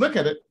 But if you look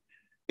at it,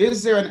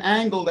 is there an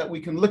angle that we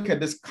can look at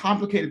this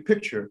complicated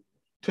picture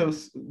to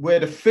where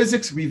the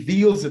physics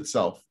reveals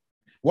itself?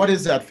 What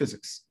is that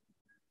physics?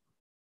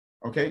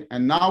 Okay,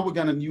 and now we're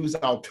going to use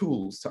our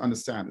tools to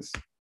understand this.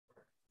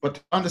 But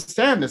to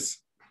understand this,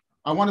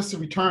 I want us to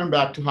return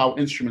back to how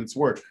instruments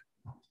work.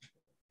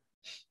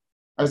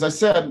 As I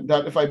said,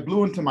 that if I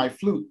blew into my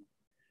flute,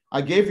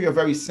 I gave you a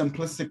very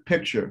simplistic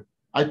picture.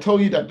 I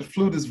told you that the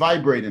flute is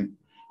vibrating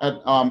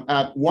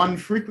at one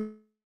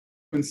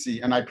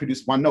frequency and I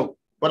produced one note,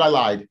 but I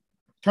lied.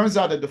 Turns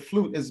out that the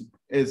flute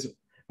is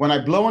when I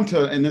blow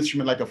into an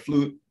instrument like a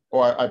flute,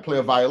 or I play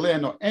a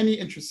violin or any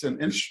interesting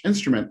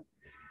instrument,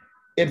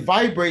 it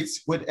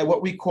vibrates with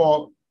what we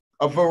call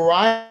a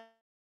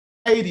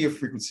variety of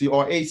frequency,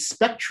 or a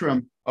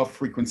spectrum of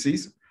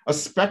frequencies, a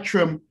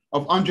spectrum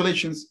of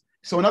undulations.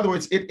 So in other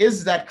words, it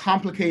is that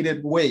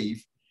complicated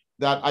wave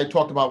that I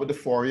talked about with the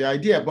Fourier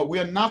idea, but we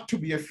are not to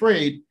be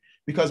afraid,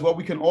 because what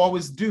we can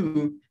always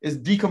do is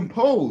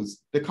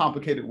decompose the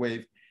complicated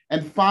wave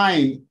and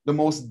find the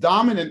most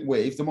dominant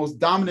waves, the most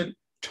dominant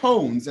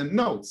tones and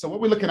notes. So what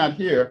we're looking at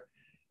here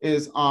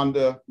is on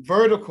the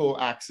vertical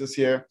axis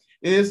here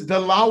is the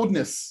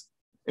loudness.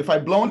 If I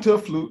blow into a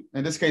flute,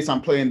 in this case,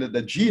 I'm playing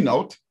the G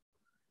note.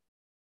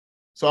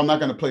 So I'm not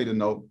going to play the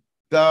note.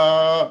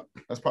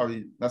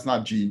 That's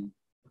not G,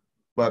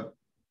 but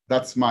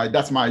that's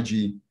my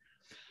G.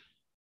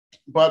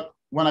 But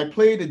when I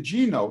play the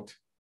G note,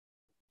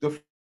 the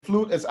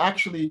flute is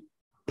actually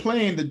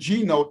playing the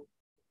G note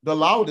the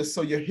loudest.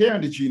 So you're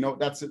hearing the G note.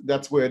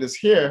 That's where it is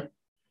here.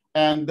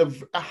 And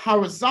the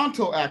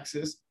horizontal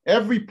axis,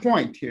 every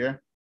point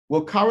here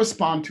will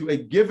correspond to a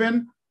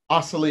given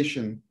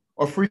oscillation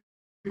or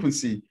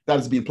frequency that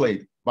is being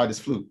played by this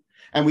flute.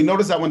 And we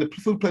notice that when the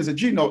flute plays a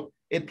G note,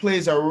 it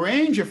plays a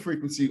range of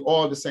frequency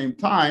all at the same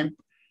time.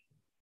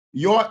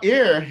 Your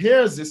ear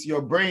hears this,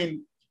 your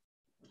brain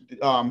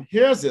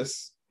hears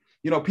this.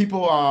 You know,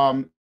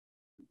 people,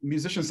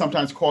 musicians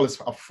sometimes call this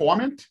a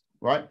formant,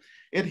 right?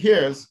 It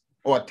hears,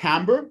 or a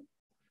timbre,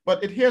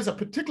 but it hears a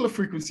particular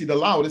frequency, the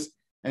loudest,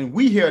 and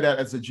we hear that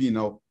as a G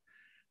note.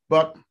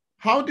 But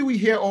how do we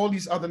hear all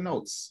these other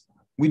notes?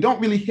 We don't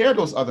really hear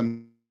those other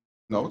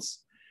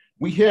notes.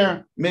 We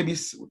hear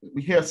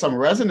some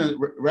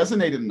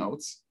resonated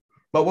notes,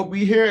 but what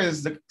we hear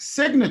is the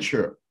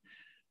signature.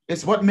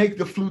 It's what makes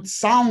the flute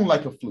sound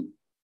like a flute,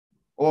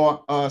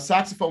 or a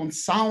saxophone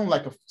sound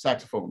like a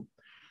saxophone.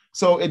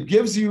 So it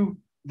gives you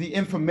the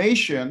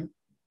information,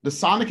 the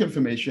sonic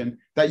information,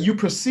 that you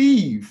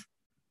perceive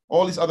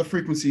all these other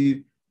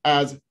frequencies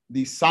as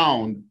the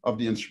sound of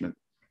the instrument.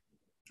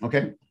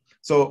 Okay,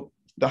 so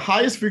the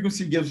highest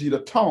frequency gives you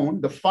the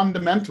tone, the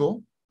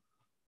fundamental,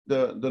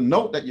 the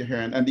note that you're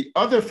hearing, and the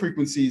other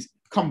frequencies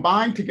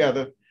combine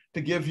together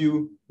to give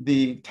you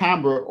the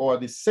timbre, or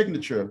the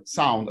signature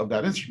sound of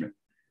that instrument.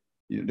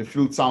 The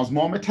flute sounds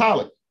more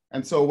metallic.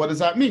 And so what does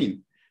that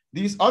mean?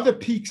 These other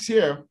peaks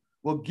here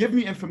will give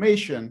me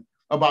information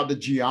about the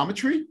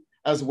geometry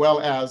as well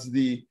as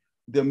the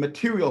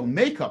material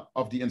makeup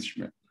of the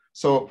instrument.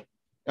 So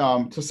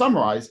to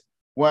summarize,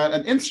 when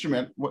an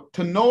instrument,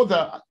 to know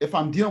that if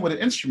I'm dealing with an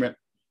instrument,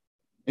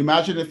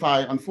 imagine if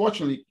I,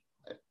 unfortunately,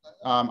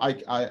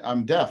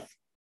 I'm deaf.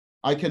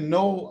 I can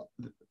know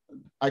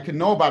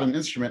about an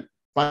instrument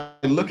by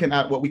looking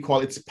at what we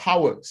call its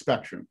power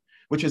spectrum,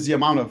 which is the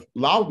amount of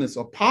loudness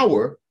or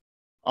power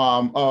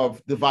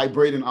of the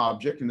vibrating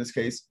object in this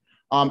case,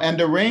 and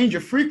the range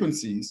of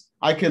frequencies.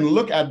 I can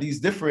look at these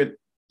different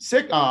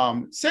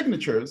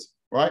signatures,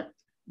 right?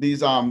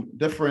 These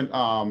different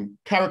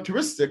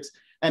characteristics,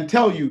 and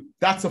tell you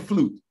that's a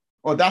flute,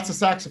 or that's a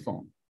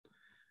saxophone.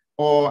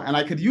 And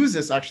I could use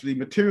this, actually,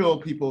 material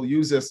people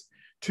use this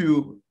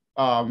to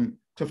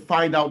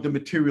find out the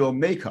material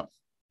makeup.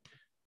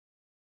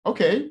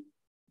 Okay,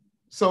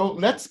 so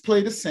let's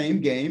play the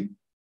same game.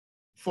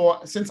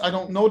 Since I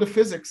don't know the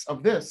physics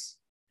of this,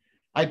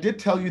 I did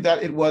tell you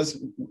that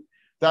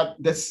that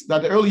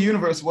the early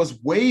universe was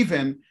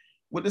waving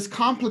with this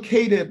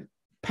complicated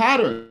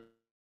pattern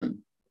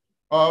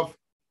of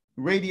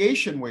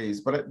radiation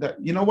waves. But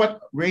you know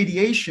what?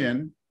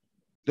 Radiation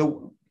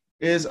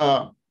is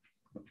a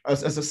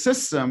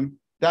system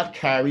that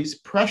carries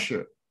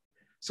pressure.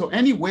 So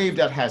any wave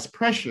that has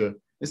pressure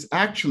is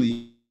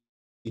actually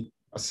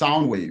a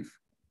sound wave.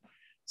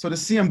 So the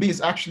CMB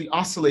is actually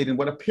oscillating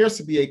what appears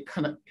to be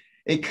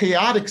a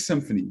chaotic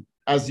symphony,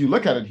 as you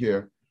look at it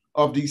here,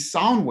 of these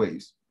sound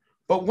waves.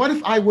 But what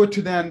if I were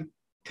to then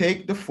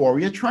take the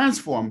Fourier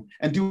transform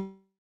and do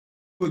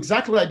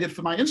exactly what I did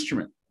for my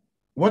instrument?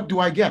 What do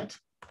I get?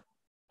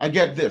 I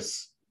get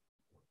this.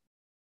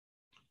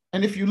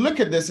 And if you look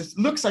at this, it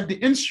looks like the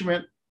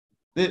instrument,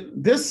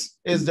 this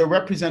is the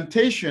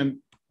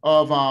representation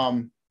of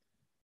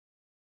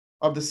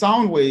the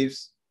sound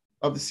waves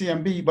of the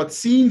CMB, but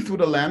seen through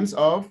the lens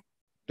of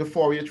the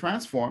Fourier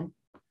transform.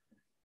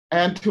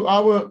 And to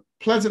our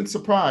pleasant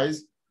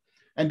surprise,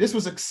 and this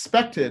was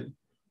expected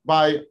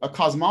by a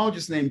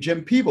cosmologist named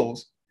Jim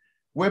Peebles,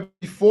 where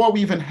before we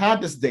even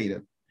had this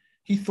data,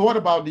 he thought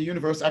about the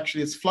universe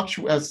actually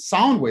as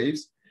sound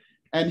waves,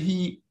 and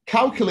he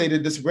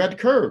calculated this red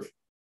curve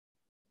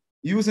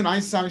using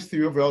Einstein's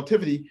theory of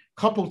relativity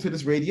coupled to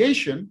this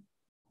radiation.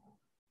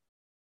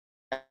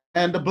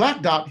 And the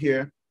black dot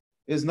here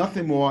is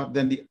nothing more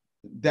than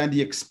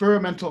the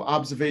experimental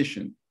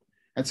observation.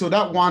 And so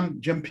that won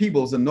Jim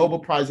Peebles a Nobel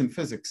Prize in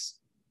Physics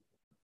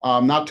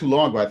not too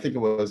long ago. I think it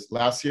was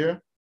last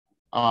year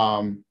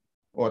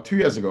or 2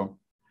 years ago.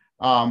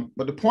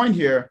 But the point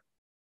here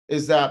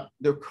is that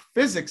the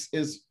physics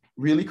is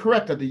really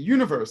correct, that the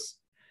universe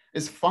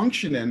is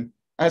functioning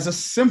as a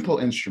simple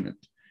instrument.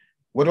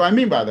 What do I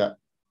mean by that?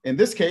 In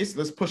this case,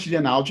 let's push the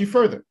analogy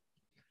further.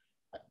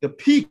 The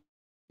peak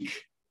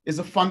is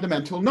a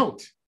fundamental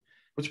note,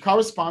 which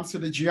corresponds to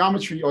the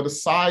geometry or the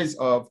size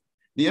of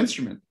the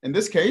instrument. In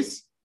this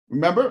case,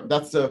 remember,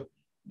 that's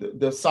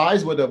the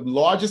size where the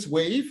largest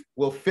wave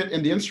will fit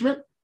in the instrument.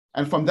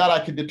 And from that,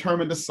 I could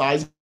determine the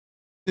size of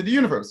the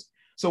universe.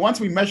 So once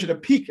we measure the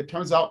peak, it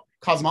turns out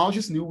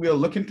cosmologists knew we were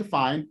looking to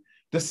find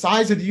the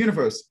size of the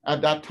universe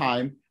at that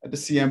time that the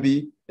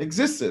CMB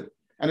existed.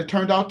 And it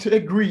turned out to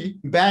agree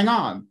bang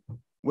on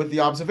with the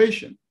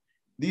observation.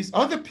 These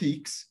other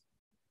peaks,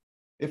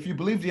 if you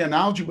believe the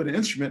analogy with an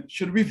instrument,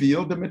 should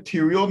reveal the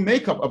material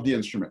makeup of the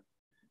instrument.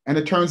 And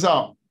it turns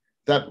out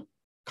that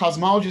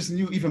cosmologists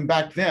knew even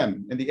back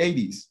then in the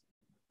 80s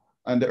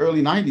and the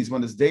early 90s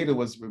when this data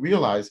was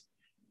realized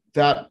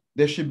that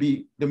there should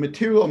be the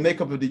material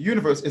makeup of the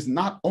universe is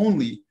not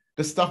only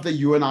the stuff that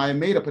you and I are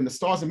made up and the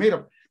stars are made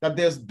up, that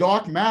there's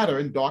dark matter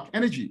and dark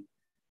energy.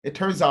 It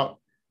turns out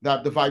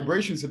that the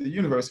vibrations of the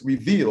universe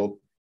revealed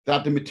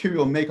that the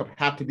material makeup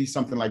had to be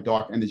something like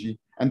dark energy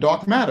and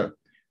dark matter.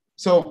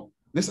 So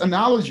this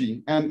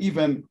analogy and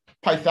even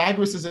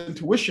Pythagoras'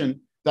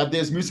 intuition that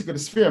there's music of the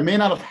sphere may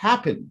not have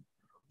happened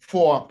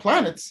for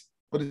planets,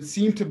 but it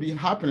seemed to be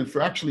happening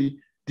for actually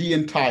the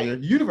entire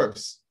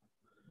universe.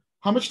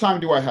 How much time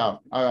do I have?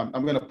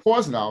 I'm going to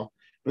pause now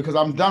because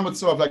I'm done with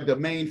sort of like the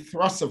main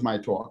thrust of my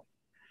talk.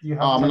 And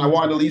I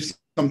wanted to leave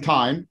some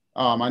time.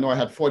 I know I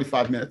had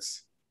 45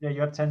 minutes. Yeah,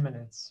 you have 10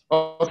 minutes.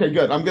 Okay,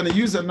 good. I'm going to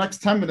use the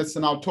next 10 minutes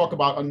and I'll talk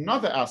about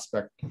another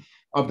aspect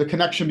of the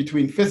connection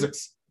between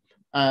physics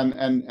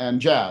and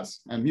jazz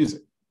and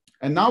music.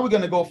 And now we're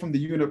going to go from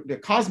the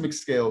cosmic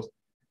scales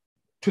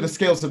to the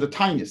scales of the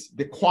tiniest,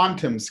 the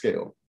quantum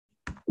scale.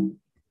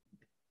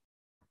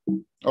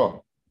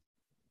 Oh,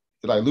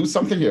 did I lose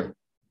something here?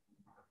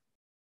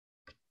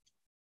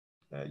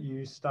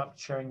 You stopped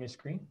sharing your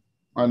screen.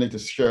 I need to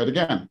share it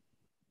again.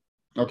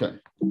 Okay.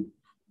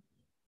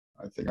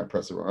 I think I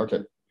pressed it wrong. Okay.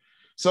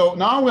 So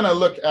now I'm going to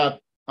look at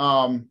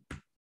the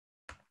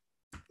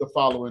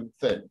following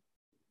thing.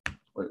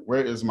 Wait,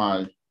 where is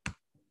my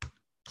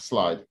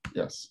slide?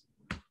 Yes.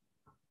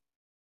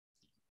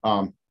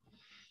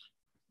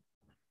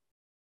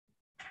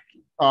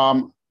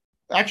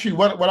 Actually,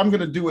 what I'm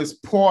going to do is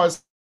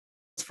pause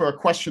for a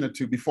question or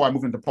two before I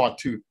move into part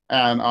two.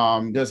 And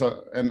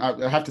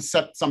I have to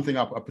set something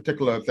up, a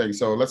particular thing.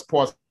 So let's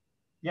pause.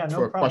 Yeah,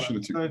 no problem. Question or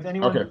two. So if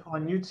anyone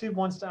on YouTube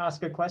wants to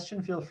ask a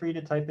question, feel free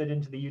to type it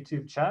into the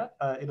YouTube chat.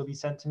 It'll be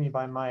sent to me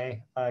by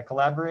my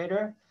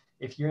collaborator.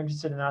 If you're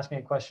interested in asking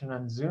a question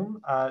on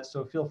Zoom,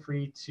 so feel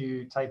free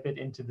to type it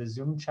into the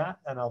Zoom chat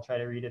and I'll try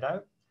to read it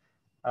out.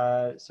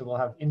 So we'll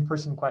have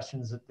in-person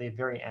questions at the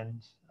very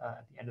end,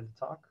 at the end of the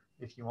talk,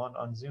 if you want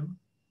on Zoom.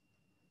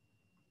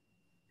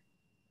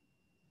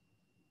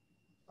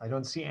 I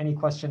don't see any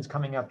questions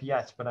coming up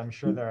yet, but I'm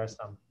sure there are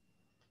some.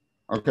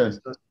 Okay.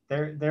 So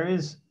there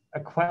is a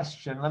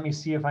question. Let me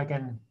see if I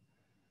can.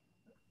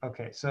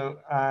 Okay, so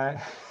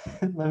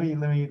let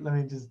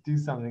me just do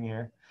something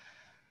here.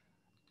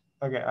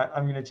 Okay,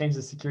 I'm going to change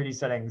the security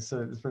settings so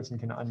that this person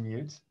can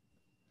unmute.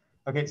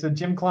 Okay, so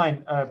Jim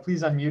Klein,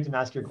 please unmute and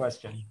ask your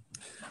question.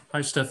 Hi,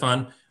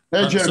 Stephon.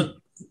 Hey,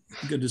 Jim.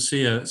 Good to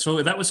see you.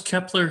 So that was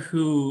Kepler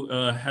who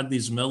had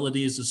these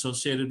melodies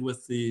associated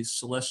with the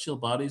celestial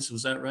bodies.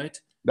 Was that right?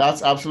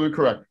 That's absolutely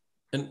correct.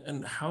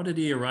 And how did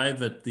he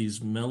arrive at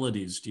these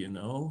melodies? Do you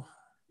know?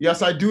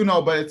 Yes, I do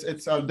know, but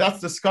that's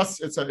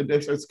discussed.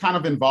 It's kind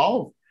of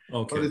involved.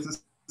 Okay. But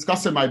it's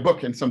discussed in my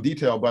book in some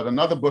detail. But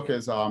another book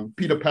is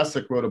Peter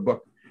Pesek wrote a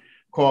book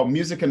called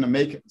Music and the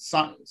Making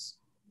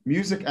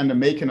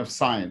of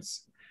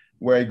Science,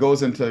 where he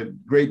goes into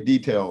great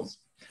details.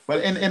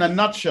 But in a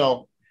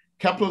nutshell,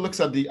 Kepler looks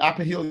at the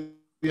aphelion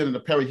and the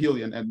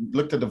perihelion and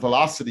looked at the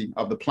velocity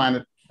of the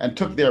planet and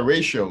took their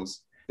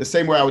ratios, the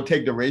same way I would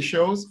take the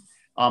ratios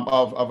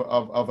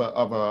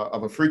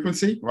of a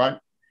frequency, right,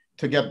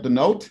 to get the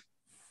note.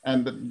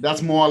 And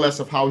that's more or less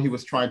of how he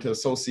was trying to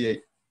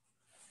associate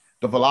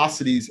the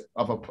velocities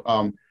of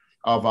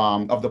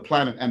the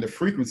planet and the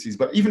frequencies.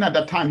 But even at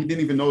that time, he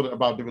didn't even know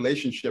about the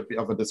relationship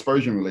of a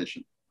dispersion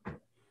relation.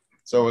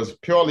 So it was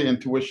purely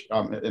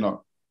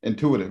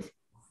intuitive.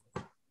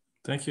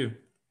 Thank you.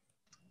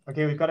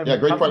 Okay, we've got a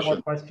couple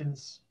more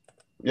questions.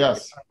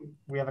 Yes.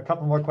 We have a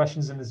couple more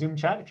questions in the Zoom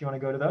chat if you want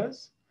to go to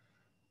those.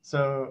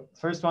 So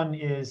first one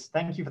is,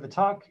 thank you for the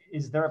talk.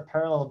 Is there a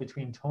parallel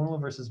between tonal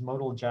versus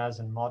modal jazz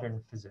and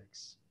modern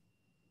physics?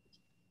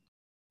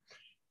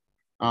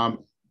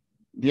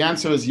 The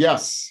answer is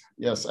yes.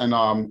 Yes. And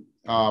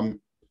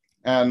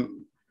the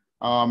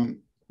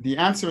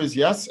answer is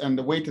yes. And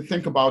the way to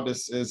think about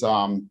this is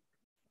the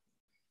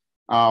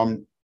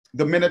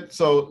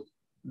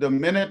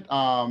minute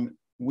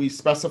we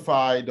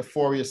specify the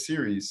Fourier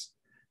series,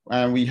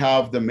 and we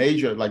have the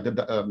major, like we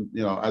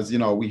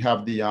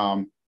have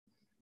the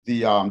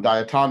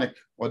diatonic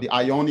or the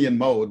Ionian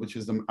mode, which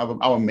is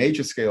our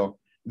major scale.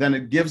 then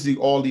it gives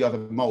you all the other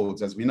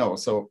modes, as we know.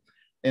 So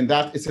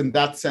it's in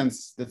that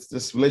sense,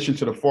 this relation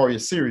to the Fourier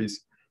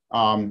series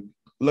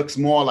looks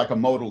more like a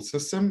modal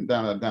system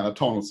than a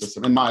tonal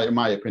system, in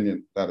my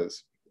opinion, that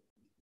is.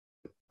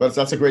 But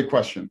that's a great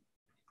question,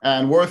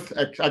 and worth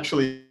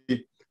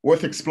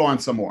exploring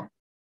some more.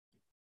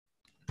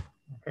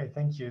 Okay,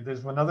 thank you.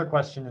 There's one other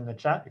question in the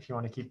chat if you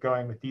want to keep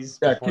going with these.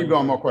 Yeah, keep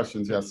going, more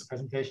questions, yes.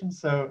 Presentation.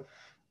 So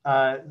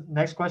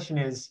next question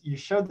is, you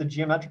showed the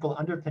geometrical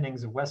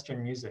underpinnings of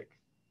Western music.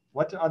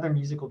 What do other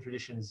musical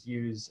traditions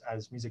use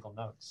as musical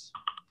notes?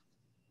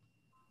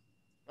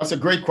 That's a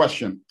great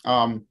question.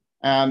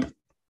 And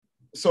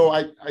so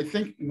I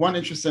think one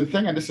interesting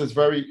thing, and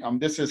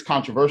this is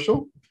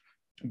controversial,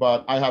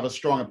 but I have a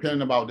strong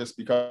opinion about this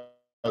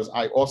because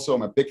I also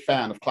am a big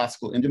fan of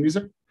classical Indian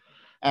music.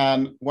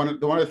 And one of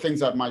the things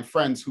that my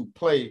friends who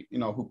play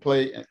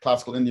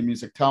classical Indian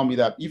music tell me,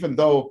 that even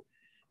though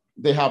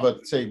they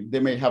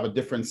may have a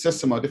different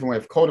system or a different way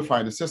of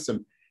codifying the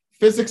system,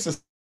 physics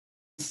is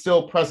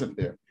still present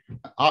there.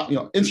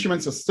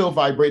 Instruments are still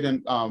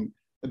vibrating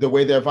the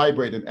way they're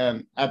vibrating,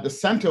 and at the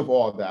center of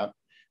all of that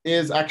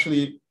is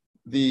actually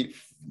the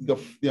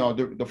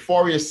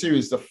Fourier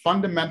series, the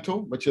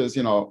fundamental, which is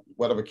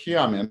whatever key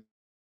I'm in,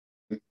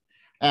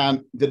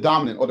 and the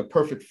dominant or the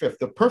perfect fifth.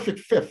 The perfect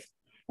fifth,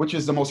 which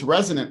is the most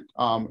resonant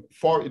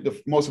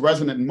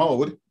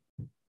mode,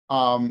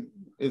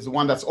 is the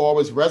one that's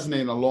always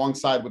resonating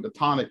alongside with the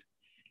tonic,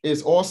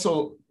 is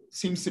also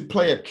seems to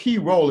play a key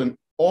role in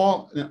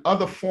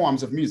other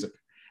forms of music.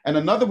 And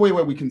another way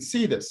where we can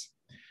see this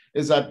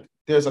is that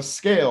there's a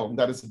scale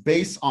that is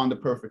based on the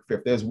perfect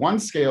fifth. There's one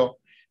scale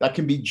that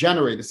can be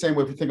generated. The same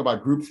way if you think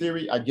about group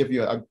theory, I give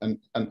you an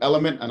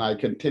element and I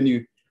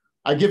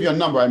give you a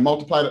number, I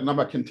multiply that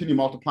number, I continue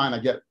multiplying, I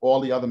get all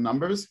the other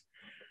numbers.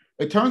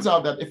 It turns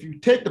out that if you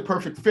take the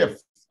perfect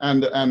fifth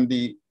and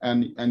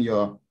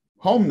your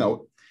home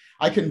note,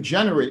 I can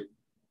generate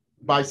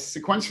by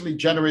sequentially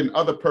generating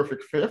other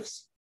perfect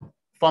fifths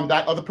from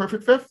that other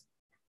perfect fifth,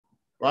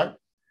 right?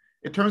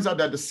 It turns out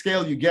that the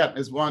scale you get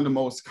is one of the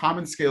most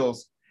common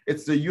scales.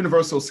 It's the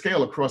universal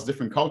scale across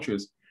different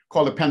cultures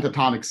called the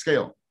pentatonic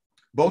scale,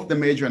 both the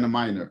major and the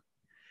minor.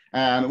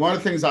 And one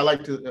of the things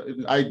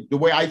the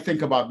way I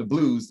think about the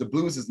blues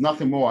is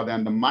nothing more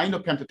than the minor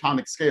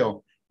pentatonic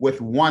scale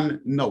with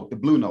one note, the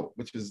blue note,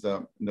 which is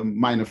the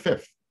minor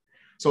fifth.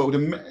 So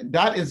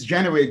that is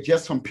generated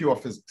just from pure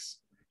physics,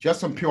 just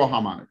from pure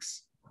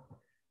harmonics,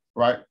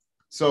 right?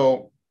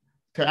 So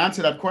to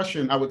answer that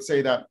question, I would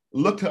say that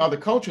look to other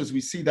cultures, we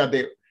see that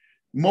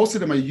most of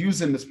them are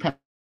using this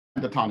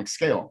pentatonic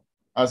scale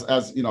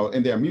as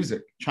in their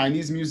music.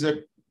 Chinese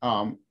music,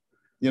 all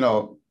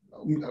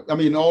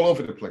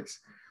over the place.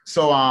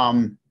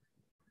 So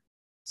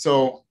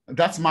so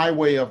that's my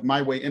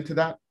way into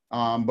that.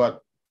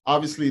 But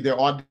obviously there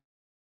are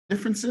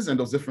differences, and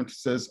those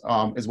differences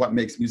is what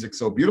makes music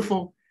so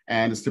beautiful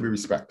and is to be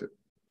respected.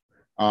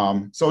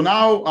 So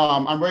now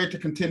I'm ready to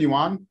continue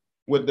on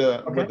with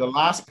the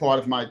last part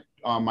of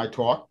my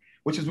talk,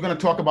 which is we're going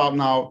to talk about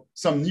now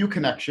some new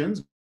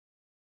connections,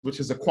 which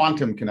is a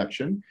quantum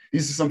connection.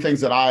 These are some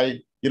things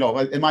that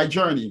in my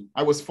journey,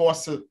 I was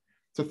forced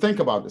to think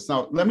about this.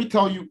 Now, let me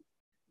tell you,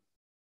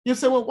 you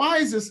say, well, why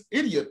is this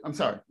idiot? I'm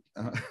sorry,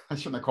 I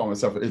shouldn't call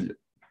myself an idiot.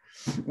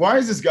 Why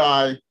is this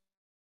guy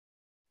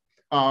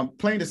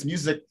playing this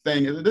music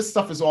thing? This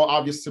stuff is all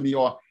obvious to me,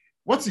 or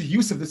what's the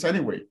use of this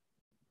anyway?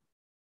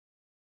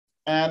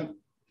 And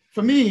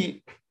for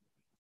me,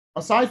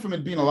 aside from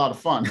it being a lot of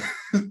fun,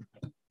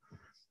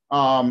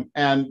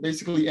 and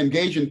basically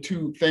engage in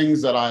two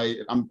things that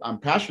I'm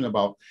passionate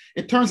about,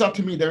 it turns out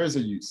to me there is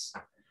a use.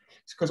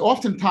 Because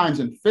oftentimes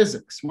in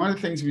physics, one of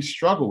the things we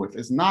struggle with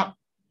is not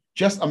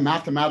just a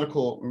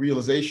mathematical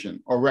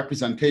realization or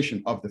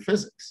representation of the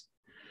physics.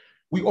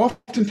 We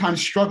oftentimes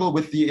struggle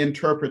with the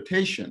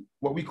interpretation,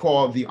 what we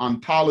call the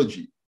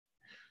ontology.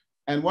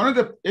 And one of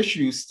the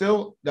issues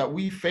still that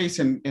we face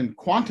in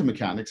quantum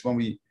mechanics,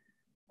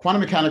 quantum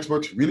mechanics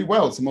works really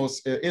well.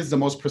 It is the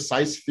most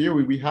precise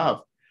theory we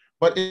have.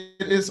 But it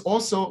is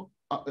also,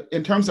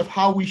 in terms of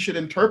how we should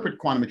interpret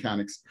quantum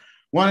mechanics,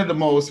 one of the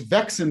most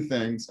vexing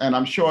things, and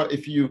I'm sure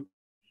if you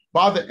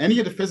bother any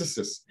of the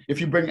physicists, if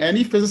you bring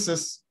any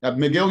physicists at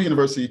McGill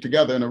University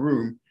together in a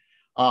room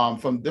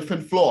from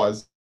different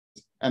floors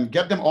and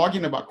get them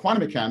arguing about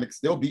quantum mechanics,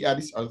 they'll be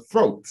at each other's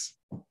throats,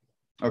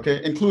 okay?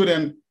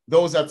 Including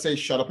those that say,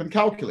 shut up and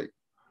calculate,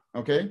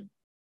 okay?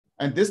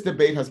 And this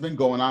debate has been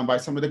going on by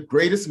some of the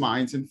greatest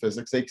minds in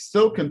physics. They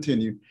still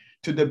continue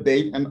to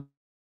debate and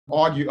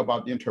argue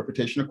about the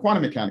interpretation of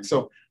quantum mechanics.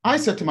 So I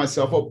said to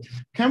myself, well,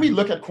 can we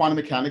look at quantum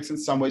mechanics in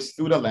some ways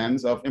through the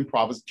lens of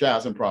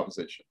jazz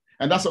improvisation?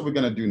 And that's what we're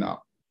going to do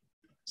now.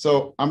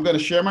 So I'm going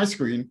to share my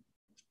screen,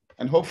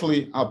 and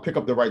hopefully I'll pick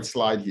up the right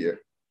slide here.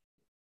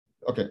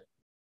 Okay.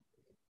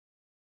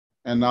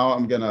 And now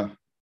I'm going to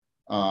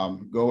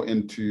go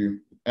into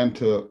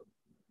enter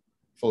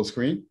full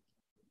screen.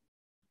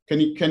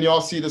 Can you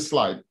all see the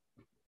slide?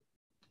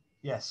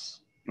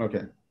 Yes.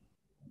 Okay.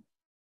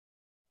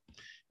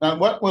 Now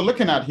what we're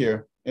looking at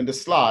here in the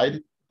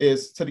slide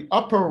is to the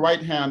upper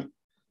right-hand.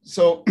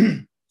 So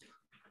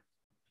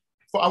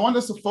I want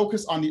us to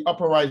focus on the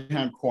upper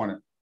right-hand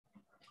corner.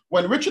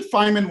 When Richard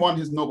Feynman won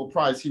his Nobel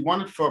Prize, he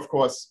won it for, of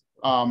course,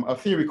 a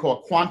theory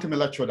called quantum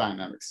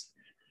electrodynamics.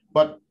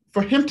 But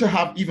for him to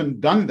have even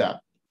done that,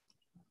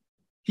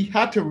 he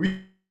had to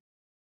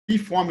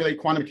reformulate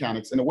quantum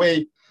mechanics in a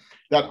way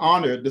that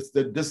honored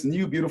this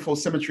new beautiful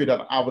symmetry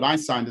that Albert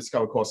Einstein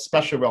discovered called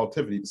special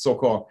relativity, the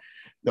so-called,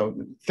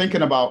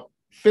 thinking about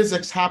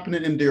physics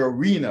happening in the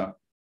arena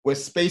where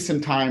space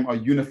and time are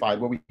unified,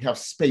 where we have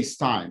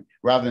space-time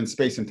rather than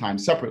space and time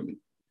separately.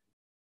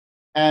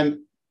 And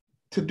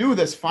to do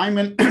this,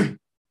 Feynman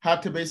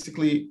had to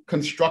basically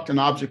construct an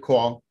object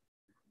called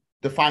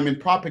the Feynman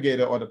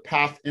propagator, or the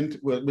path,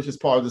 which is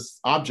part of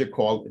this object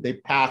called the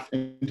path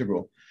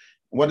integral.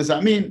 What does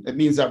that mean? It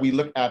means that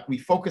we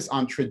focus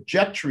on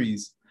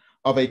trajectories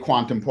of a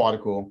quantum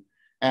particle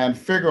and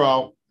figure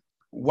out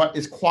what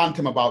is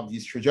quantum about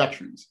these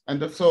trajectories.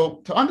 And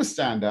so to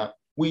understand that,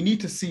 we need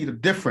to see the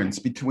difference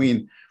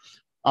between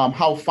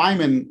how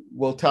Feynman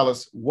will tell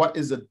us what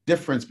is the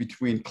difference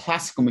between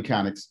classical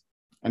mechanics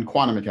and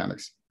quantum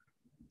mechanics.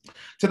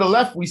 To the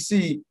left, we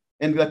see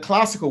in the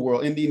classical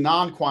world, in the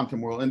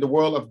non-quantum world, in the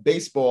world of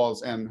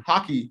baseballs and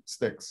hockey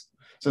sticks,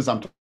 since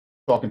I'm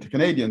talking to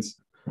Canadians,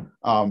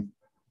 and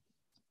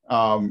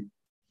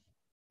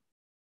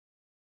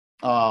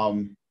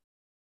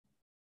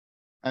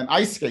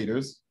ice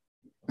skaters,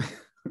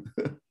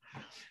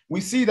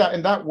 we see that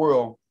in that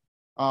world,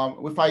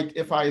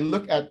 if I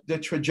look at the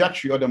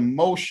trajectory or the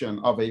motion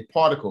of a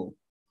particle,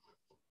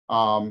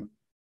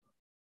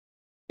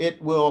 it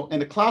will, in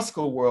the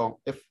classical world,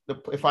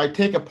 if I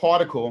take a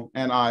particle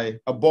and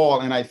a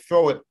ball and I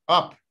throw it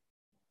up,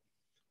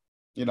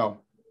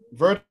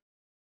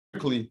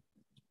 vertically,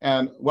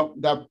 and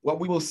what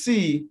we will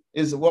see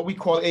is what we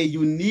call a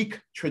unique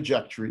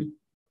trajectory,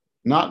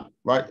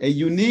 a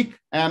unique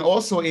and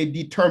also a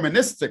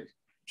deterministic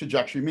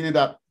trajectory, meaning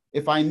that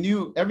if I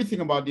knew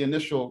everything about the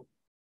initial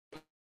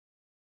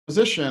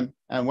position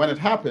and when it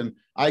happened,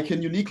 I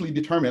can uniquely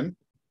determine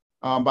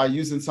by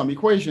using some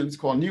equations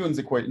called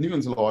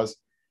Newton's laws,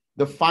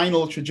 the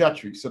final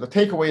trajectory. So the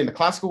takeaway in the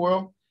classical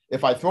world,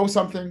 if I throw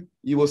something,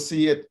 you will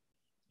see it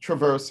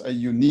traverse a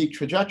unique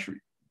trajectory.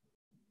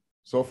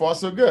 So far,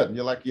 so good.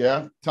 You're like,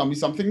 yeah, tell me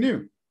something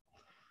new.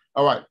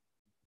 All right,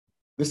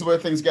 this is where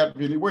things get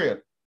really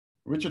weird.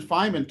 Richard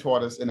Feynman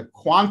taught us in a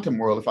quantum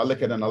world, if I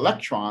look at an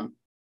electron,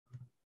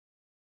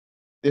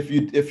 if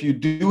you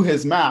do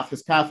his math,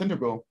 his path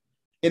integral,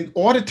 in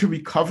order to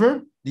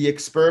recover the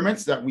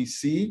experiments that we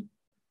see,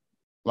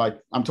 like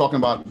I'm talking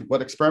about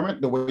what experiment,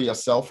 the way a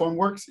cell phone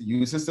works, it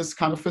uses this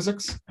kind of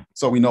physics,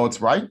 so we know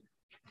it's right,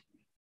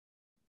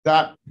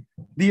 that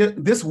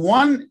this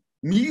one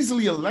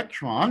measly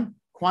electron,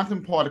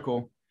 quantum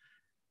particle,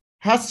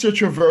 has to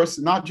traverse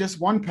not just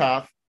one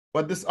path,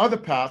 but this other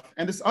path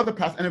and this other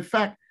path. And in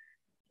fact,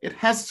 it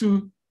has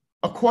to,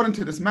 according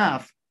to this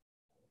math,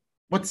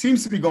 what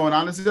seems to be going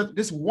on is that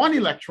this one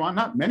electron,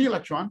 not many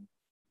electrons,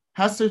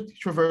 has to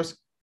traverse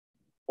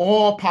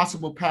all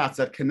possible paths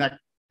that connect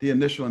the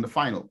initial and the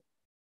final.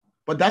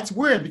 But that's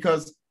weird,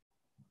 because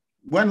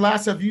when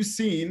last have you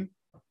seen,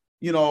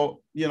 your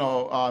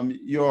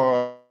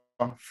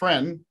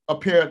friend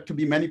appear to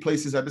be many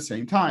places at the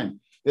same time?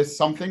 There's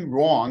something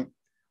wrong.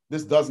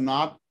 This does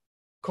not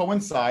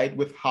coincide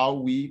with how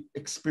we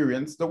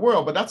experience the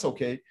world, but that's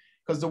okay,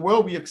 because the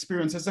world we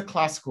experience is a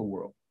classical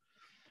world.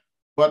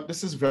 But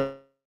this is very,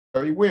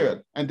 very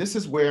weird. And this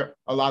is where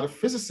a lot of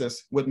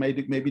physicists would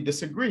maybe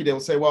disagree. They will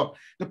say, well,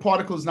 the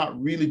particle is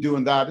not really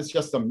doing that. It's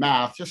just the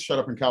math. Just shut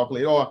up and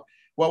calculate. Or,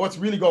 well, what's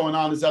really going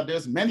on is that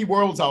there's many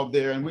worlds out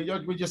there and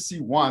we just see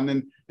one.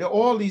 And there are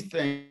all these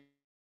things.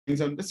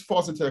 And this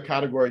falls into a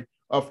category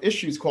of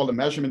issues called the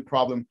measurement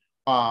problem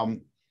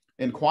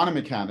in quantum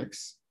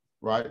mechanics,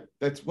 right?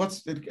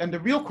 And the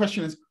real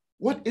question is,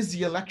 what is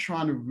the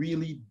electron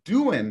really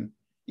doing?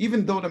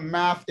 Even though the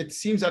math, it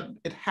seems that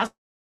it has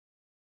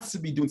to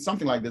be doing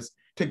something like this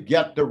to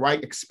get the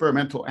right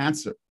experimental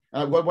answer.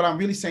 What I'm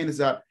really saying is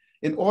that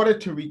in order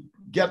to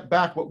get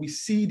back what we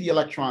see the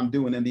electron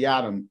doing in the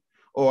atom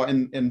or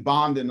in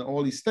bond and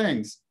all these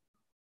things,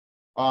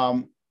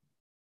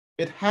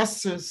 it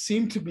has to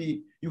seem to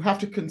be, you have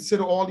to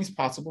consider all these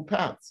possible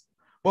paths.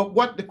 But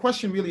what the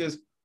question really is,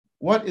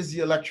 what is the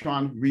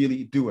electron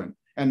really doing?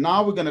 And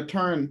now we're going to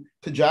turn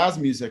to jazz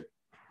music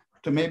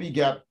to maybe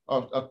get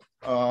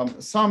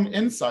some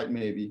insight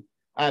maybe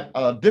at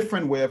a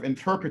different way of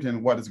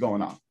interpreting what is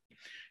going on.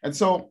 And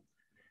so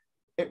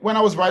when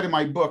I was writing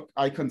my book,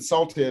 I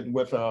consulted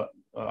with I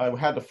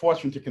had the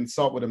fortune to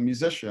consult with a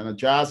musician, a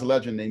jazz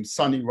legend named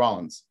Sonny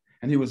Rollins.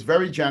 And he was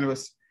very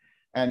generous.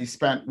 And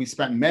we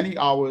spent many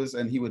hours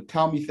and he would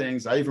tell me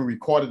things. I even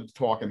recorded the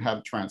talk and had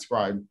it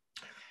transcribed.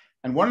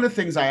 And one of the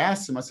things I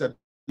asked him, I said,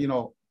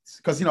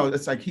 because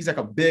it's like,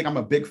 I'm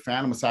a big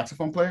fan, I'm a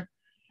saxophone player.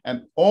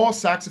 And all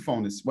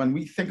saxophonists, when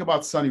we think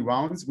about Sonny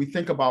Rollins, we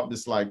think about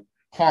this like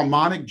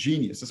harmonic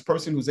genius, this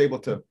person who's able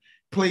to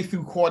play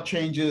through chord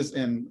changes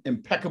in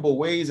impeccable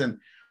ways. And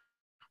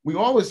we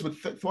always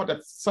thought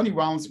that Sonny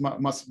Rollins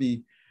must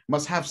be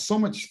must have so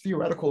much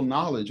theoretical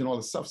knowledge and all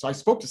this stuff. So I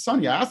spoke to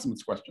Sonny. I asked him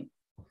this question.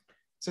 I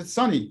said,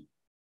 Sonny,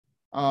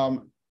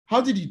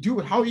 how did you do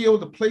it? How are you able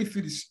to play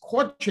through these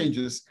chord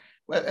changes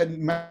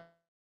and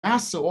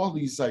master all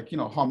these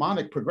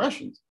harmonic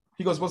progressions?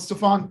 He goes, well,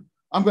 Stephon,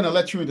 I'm going to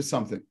let you into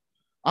something.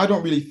 I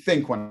don't really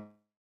think when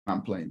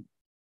I'm playing,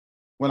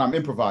 when I'm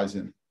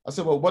improvising. I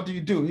said, well, what do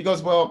you do? He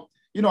goes, well,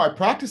 I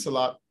practice a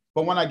lot,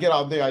 but when I get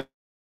out there,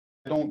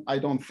 I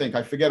don't think.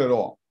 I forget it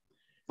all.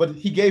 But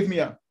he gave me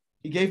a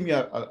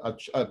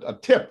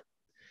tip.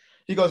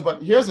 He goes,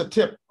 but here's a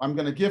tip I'm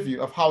going to give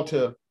you of how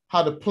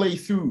to play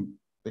through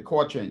the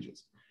chord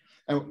changes.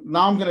 And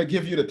now I'm going to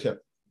give you the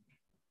tip.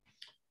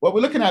 What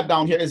we're looking at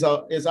down here is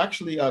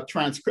actually a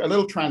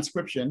little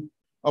transcription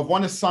of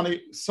one of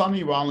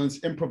Sonny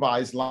Rollins'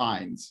 improvised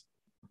lines.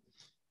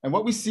 And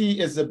what we see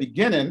is the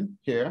beginning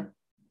here.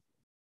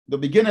 The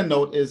beginning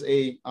note is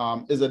a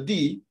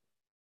D,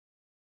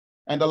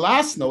 and the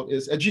last note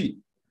is a G.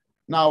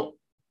 Now,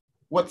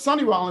 what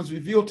Sonny Rollins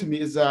revealed to me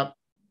is that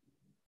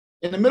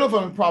in the middle of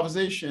an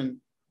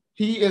improvisation,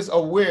 he is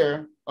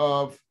aware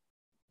of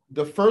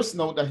the first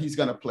note that he's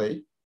going to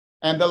play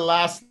and the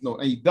last note,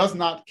 and he does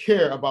not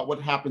care about what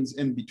happens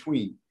in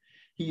between.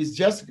 He's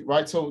just,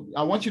 right? So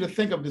I want you to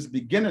think of this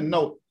beginning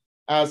note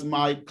as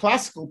my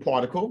classical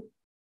particle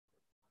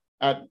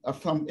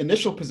from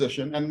initial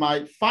position, and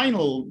my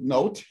final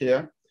note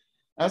here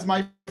as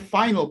my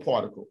final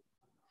particle.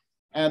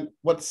 And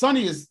what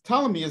Sonny is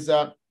telling me is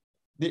that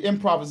the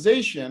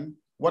improvisation,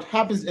 what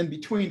happens in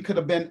between, could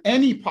have been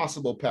any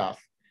possible path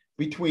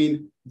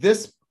between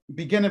this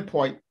beginning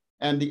point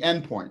and the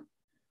end point.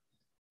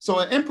 So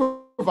an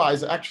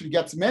improviser actually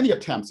gets many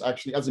attempts,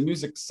 actually, as the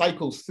music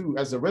cycles through,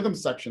 as the rhythm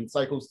section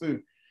cycles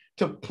through,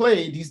 to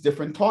play these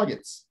different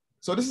targets.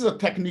 So this is a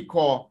technique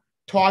called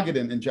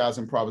targeting in jazz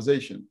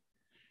improvisation.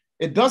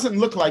 It doesn't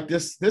look like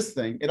this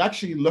thing. It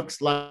actually looks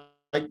like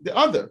the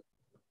other.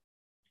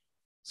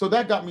 So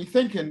that got me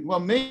thinking, well,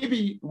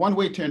 maybe one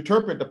way to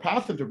interpret the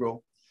path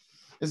integral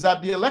is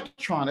that the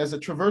electron, as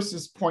it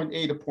traverses point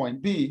A to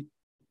point B,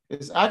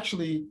 is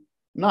actually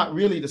not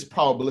really this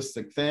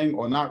probabilistic thing,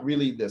 or not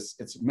really this,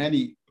 it's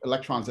many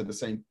electrons at the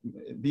same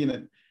being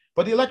it,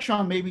 but the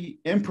electron may be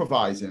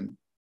improvising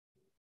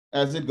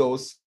as it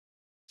goes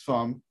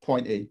from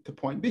point A to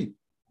point B.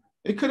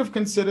 It could have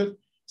considered,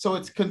 so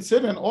it's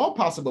considering all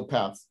possible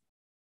paths,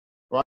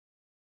 right?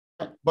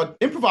 But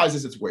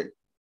improvises its way.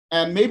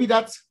 And maybe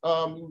that's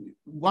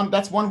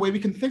one way we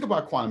can think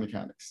about quantum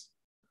mechanics.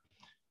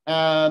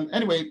 And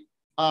anyway,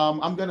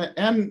 I'm going to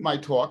end my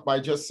talk by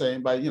just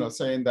saying,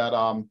 saying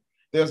that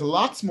there's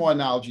lots more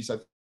analogies, I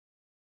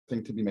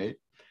think, to be made.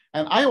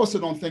 And I also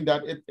don't think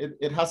that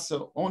it has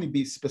to only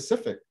be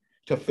specific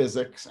to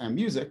physics and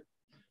music,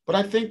 but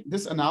I think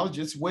this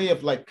analogy, this way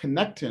of like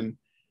connecting,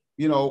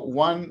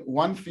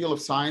 one field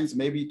of science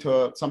maybe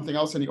to something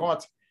else in the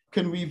arts,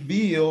 can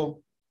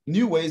reveal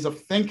new ways of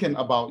thinking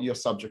about your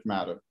subject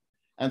matter.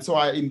 And so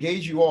I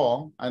engage you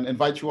all and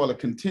invite you all to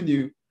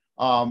continue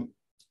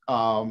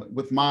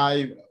with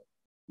my,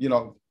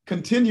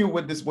 continue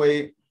with this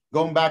way,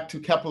 going back to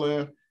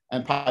Kepler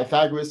and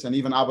Pythagoras and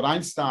even Albert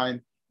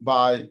Einstein,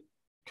 by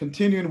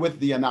continuing with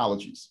the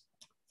analogies.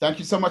 Thank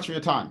you so much for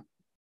your time.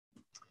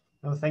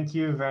 No, thank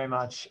you very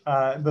much.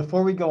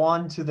 Before we go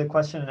on to the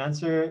question and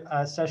answer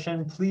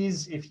session,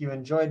 please, if you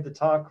enjoyed the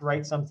talk,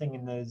 write something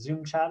in the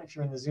Zoom chat. If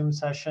you're in the Zoom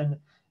session,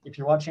 if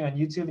you're watching on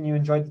YouTube and you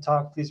enjoyed the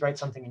talk, please write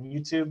something in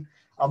YouTube.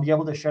 I'll be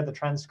able to share the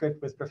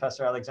transcript with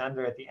Professor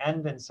Alexander at the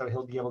end, and so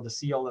he'll be able to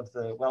see all of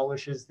the well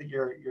wishes that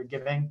you're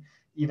giving,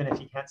 even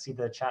if you can't see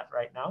the chat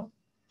right now.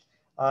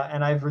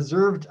 And I've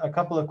reserved a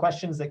couple of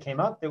questions that came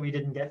up that we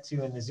didn't get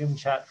to in the Zoom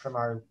chat from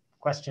our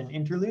question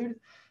interlude.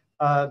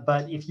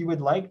 But if you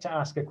would like to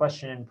ask a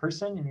question in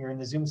person and you're in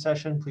the Zoom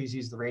session, please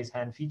use the raise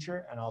hand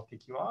feature and I'll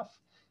pick you off.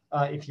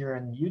 If you're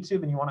in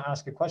YouTube and you want to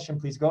ask a question,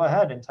 please go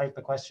ahead and type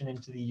the question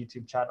into the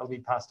YouTube chat. It'll be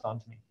passed on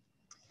to me.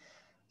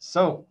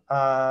 So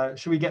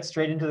should we get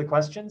straight into the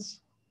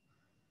questions?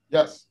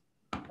 Yes.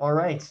 All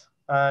right.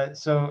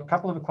 So a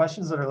couple of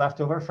questions that are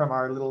left over from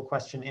our little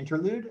question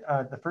interlude.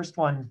 The first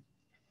one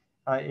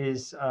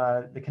is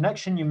the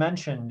connection you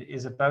mentioned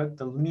is about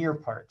the linear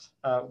part.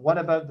 What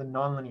about the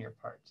nonlinear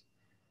part?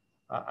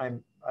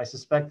 I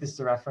suspect this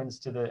is a reference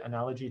to the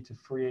analogy to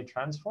Fourier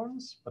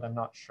transforms, but I'm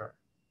not sure.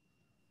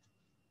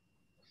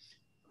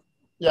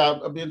 Yeah,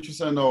 I'd be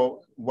interested to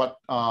know what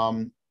I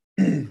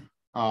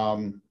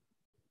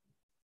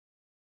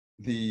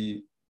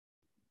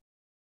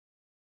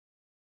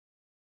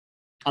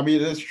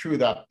mean, it is true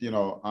that,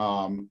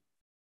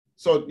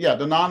 so yeah,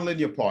 the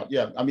nonlinear part.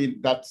 Yeah, I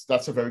mean,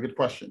 that's a very good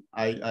question.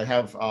 I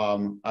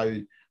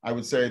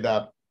would say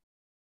that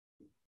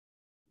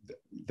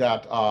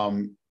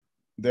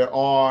there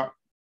are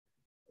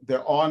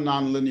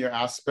nonlinear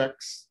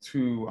aspects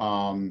to,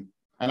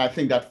 and I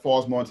think that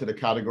falls more into the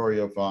category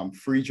of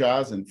free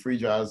jazz,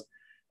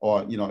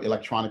 or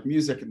electronic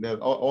music, and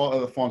all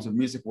other forms of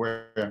music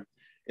where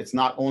it's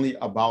not only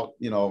about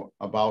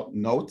about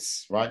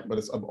notes, right, but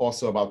it's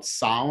also about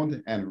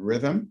sound and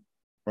rhythm,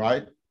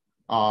 right,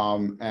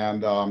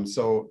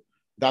 so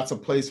that's a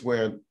place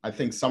where I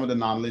think some of the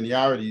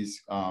nonlinearities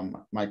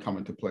might come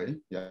into play.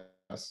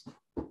 Yes.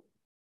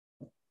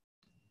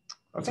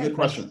 That's a good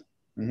question.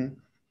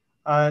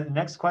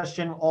 Next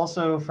question,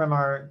 also from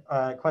our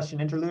question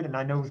interlude, and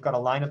I know we've got a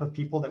lineup of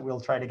people that we'll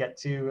try to get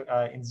to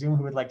in Zoom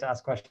who would like to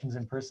ask questions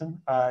in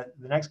person.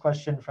 The next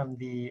question from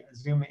the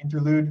Zoom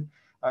interlude,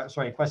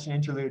 question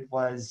interlude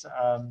was,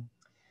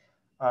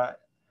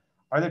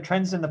 are there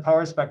trends in the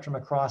power spectrum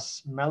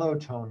across mellow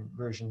tone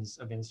versions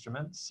of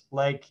instruments?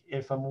 Like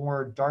if a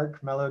more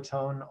dark mellow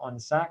tone on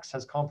sax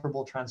has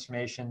comparable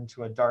transformation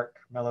to a dark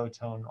mellow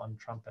tone on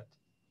trumpet?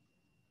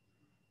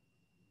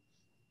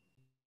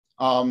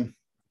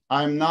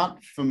 I'm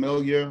not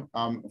familiar.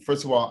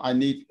 First of all, I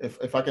need,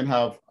 if I can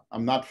have,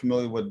 I'm not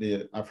familiar with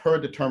I've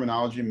heard the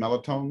terminology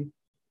mellotone,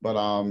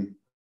 but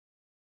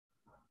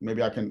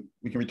maybe we can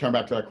return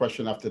back to that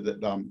question after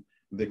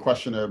the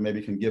questioner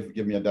maybe can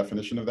give me a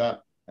definition of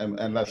that.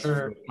 And let's, sure.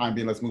 For the time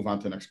being, let's move on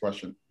to the next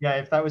question. Yeah,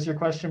 if that was your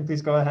question,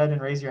 please go ahead and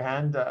raise your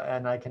hand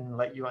and I can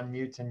let you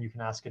unmute and you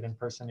can ask it in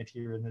person if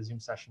you're in the Zoom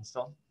session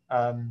still.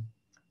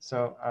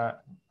 So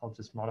I'll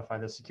just modify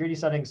the security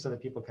settings so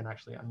that people can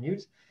actually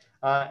unmute.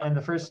 And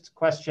the first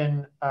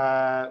question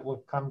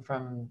will come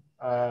from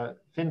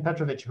Finn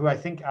Petrovic, who I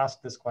think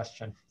asked this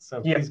question.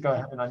 So please go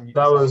ahead and unmute.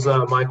 That was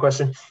my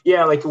question.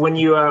 Yeah, like when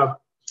you,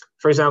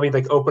 for example, you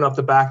like open up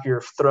the back of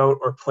your throat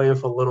or play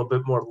with a little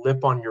bit more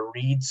lip on your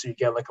reed, so you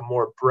get like a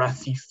more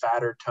breathy,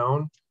 fatter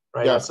tone,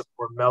 right? Yes. That's a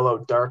more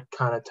mellow, dark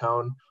kind of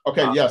tone.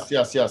 Okay,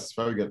 yes,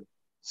 very good.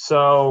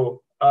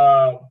 So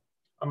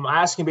I'm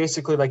asking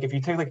basically like if you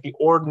take like the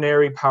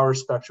ordinary power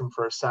spectrum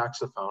for a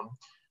saxophone,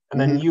 and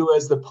then you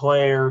as the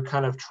player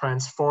kind of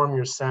transform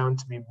your sound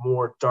to be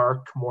more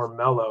dark, more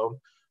mellow,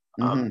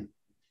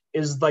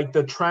 is like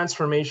the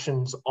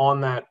transformations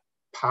on that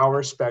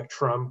power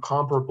spectrum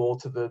comparable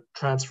to the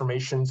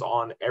transformations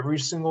on every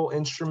single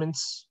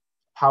instrument's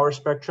power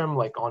spectrum?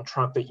 Like on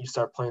trumpet, you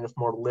start playing with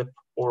more lip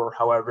or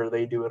however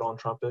they do it on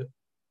trumpet?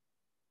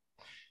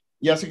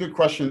 Yeah, it's a good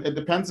question. It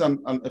depends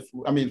on if,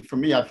 I mean, for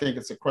me, I think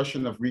it's a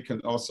question of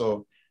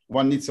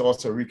one needs to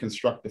also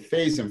reconstruct the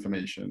phase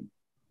information,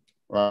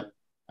 right?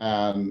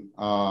 And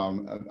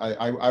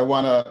I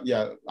want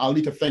to, I'll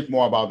need to think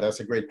more about that. That's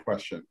a great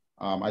question.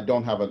 I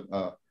don't have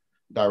a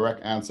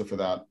direct answer for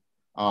that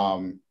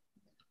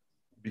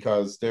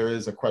because there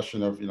is a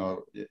question of,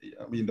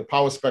 I mean, the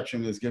power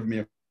spectrum is giving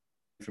me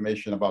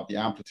information about the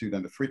amplitude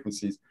and the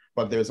frequencies,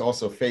 but there's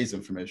also phase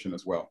information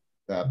as well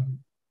that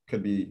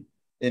could be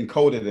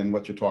encoded in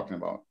what you're talking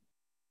about.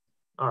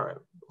 All right,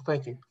 well,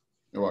 thank you.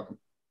 You're welcome.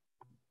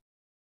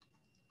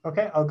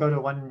 Okay, I'll go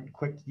to one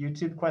quick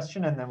YouTube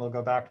question and then we'll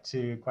go back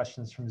to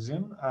questions from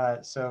Zoom.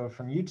 So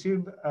from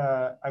YouTube,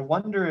 I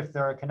wonder if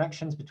there are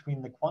connections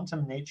between the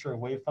quantum nature of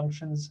wave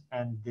functions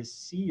and this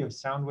sea of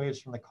sound waves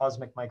from the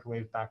cosmic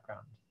microwave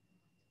background.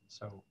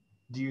 So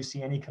do you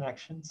see any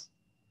connections?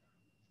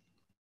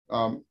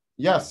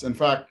 Yes, in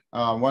fact,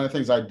 one of the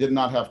things I did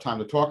not have time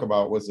to talk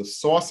about was the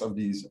source of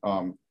these.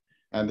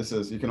 And this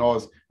is, you can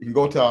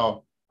go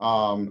to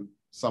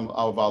some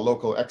of our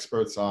local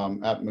experts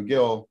at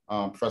McGill,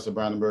 Professor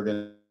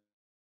Brandenberger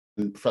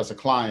and Professor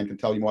Klein can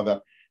tell you more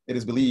that it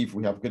is believed,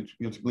 we have good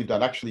reason to believe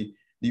that actually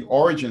the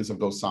origins of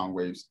those sound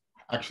waves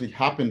actually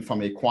happen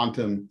from a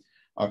quantum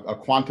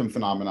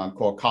phenomenon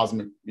called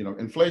cosmic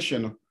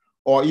inflation,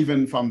 or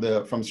even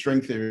from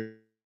string theory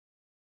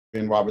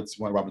in one of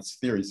Robert's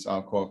theories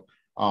called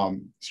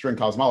string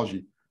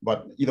cosmology.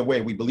 But either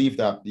way, we believe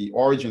that the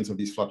origins of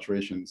these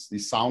fluctuations,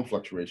 these sound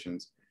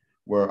fluctuations,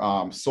 were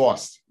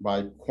sourced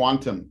by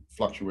quantum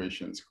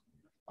fluctuations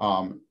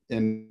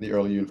in the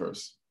early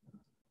universe.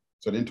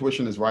 So the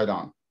intuition is right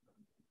on.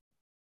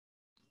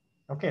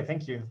 Okay,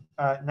 thank you.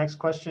 Next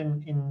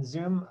question in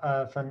Zoom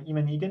from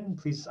Eamon Egan.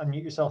 Please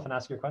unmute yourself and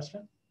ask your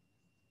question.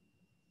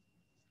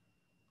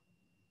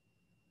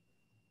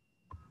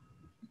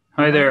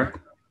 Hi there.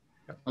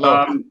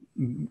 Hello.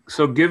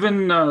 So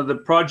given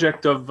the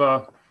project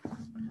of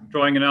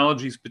drawing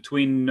analogies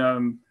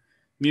between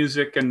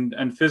music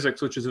and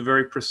physics, which is a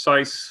very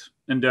precise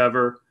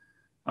endeavor,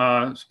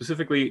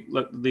 specifically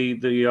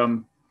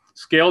the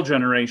scale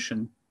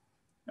generation,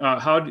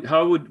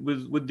 how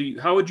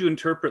would you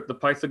interpret the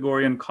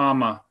Pythagorean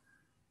comma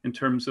in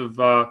terms of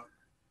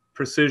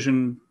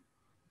precision?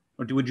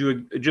 Or would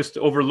you just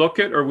overlook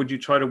it, or would you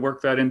try to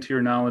work that into your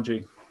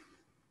analogy?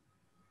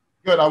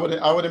 Good.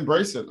 I would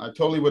embrace it. I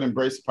totally would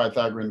embrace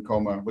Pythagorean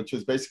comma, which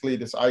is basically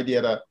this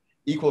idea that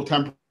equal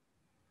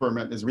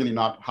temperament is really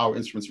not how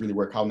instruments really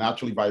work, how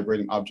naturally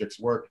vibrating objects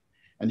work.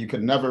 And you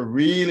could never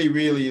really,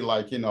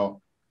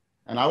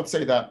 and I would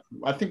say that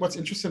I think what's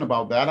interesting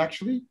about that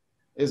actually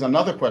is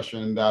another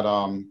question that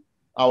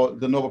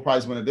the Nobel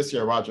Prize winner this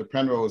year, Roger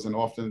Penrose, and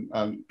often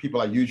people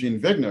like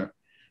Eugene Wigner,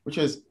 which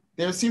is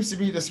there seems to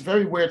be this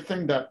very weird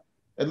thing that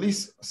at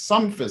least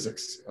some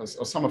physics or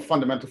some of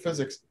fundamental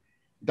physics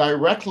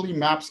directly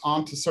maps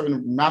onto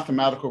certain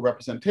mathematical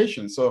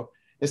representations. So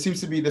it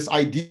seems to be this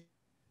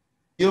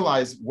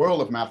idealized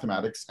world of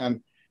mathematics,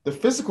 and the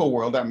physical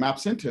world that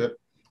maps into it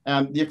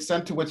And the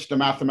extent to which the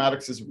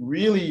mathematics is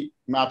really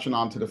matching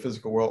on to the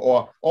physical world,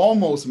 or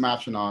almost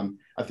matching on,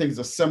 I think is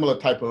a similar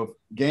type of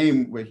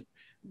game with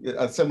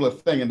a similar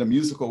thing in the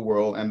musical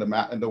world, and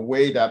the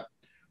way that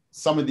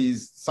some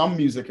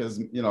music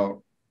is,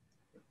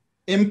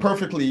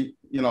 imperfectly,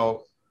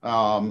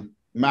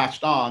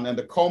 matched on, and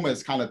the coma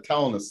is kind of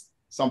telling us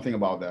something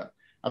about that.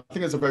 I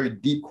think it's a very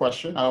deep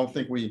question. I don't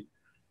think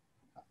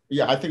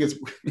I think it's,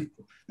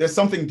 there's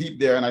something deep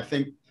there. And I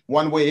think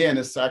one way in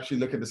is to actually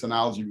look at this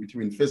analogy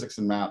between physics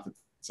and math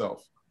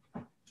itself.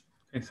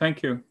 Okay,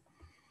 thank you.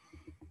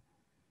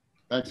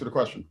 Thanks for the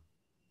question.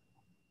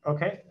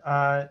 Okay,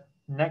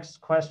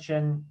 next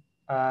question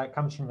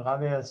comes from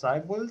Rabea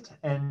Seibold.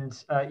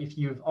 And if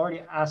you've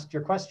already asked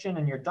your question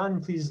and you're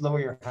done, please lower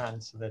your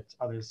hand so that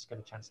others get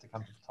a chance to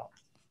come to the top.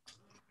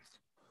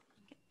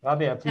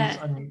 Rabea, please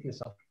unmute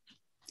yourself.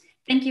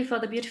 Thank you for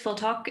the beautiful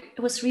talk. It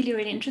was really,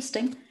 really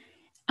interesting.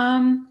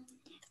 I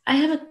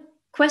have a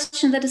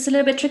question that is a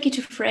little bit tricky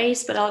to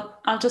phrase, but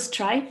I'll just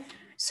try.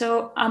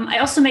 So I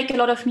also make a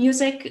lot of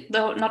music,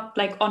 though not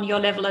like on your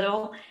level at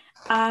all.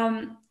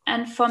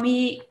 And for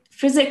me,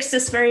 physics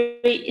is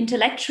very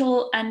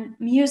intellectual, and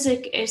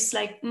music is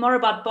like more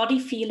about body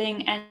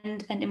feeling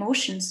and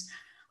emotions.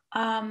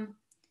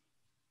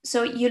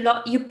 So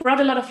you brought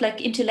a lot of like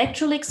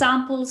intellectual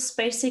examples,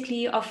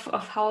 basically, of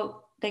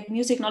how like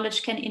music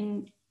knowledge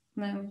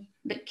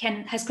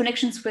has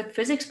connections with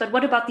physics. But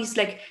what about these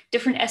like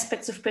different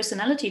aspects of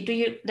personality?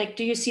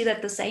 Do you see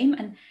that the same?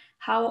 And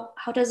how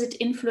does it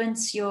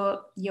influence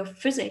your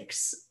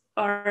physics,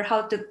 or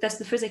how does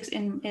the physics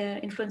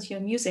influence your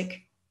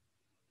music?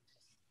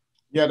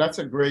 Yeah, that's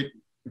a very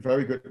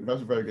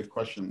good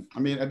question. I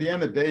mean, at the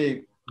end of the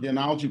day, the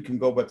analogy can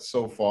go but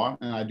so far,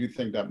 and I do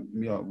think that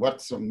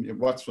what's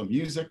from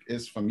music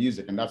is from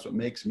music, and that's what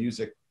makes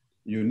music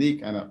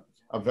unique and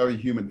a very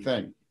human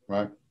thing,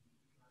 right?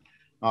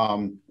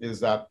 Is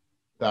that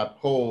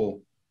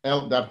whole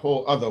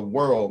other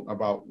world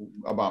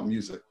about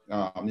music,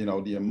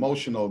 the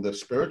emotional, the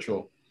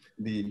spiritual,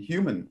 the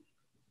human,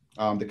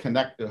 the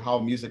connect, how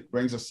music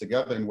brings us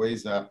together in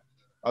ways that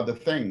other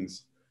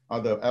things,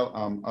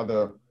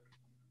 other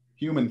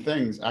human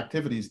things,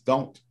 activities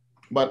don't.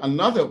 But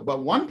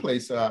one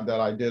place that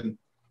I did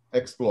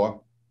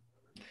explore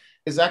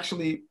is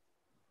actually,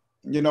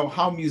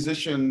 how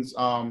musicians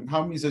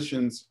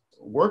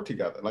work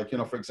together. Like,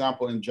 for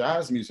example, in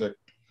jazz music,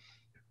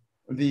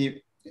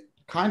 the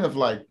kind of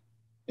like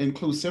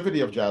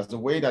inclusivity of jazz, the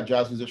way that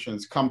jazz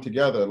musicians come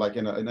together, like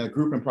in a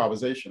group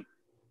improvisation,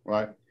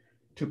 right,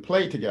 to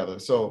play together.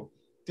 So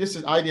this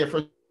is idea,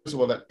 first of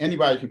all, that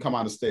anybody can come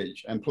on the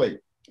stage and play,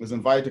 is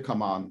invited to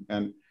come on,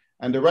 and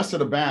the rest of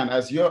the band,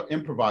 as you're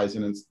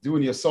improvising and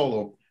doing your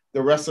solo,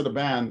 the rest of the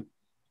band,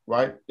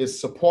 right,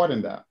 is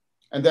supporting that.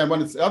 And then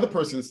when it's the other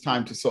person's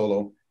time to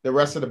solo, the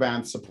rest of the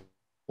band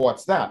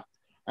supports that.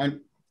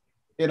 And,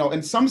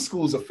 in some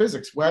schools of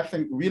physics, where I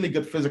think really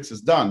good physics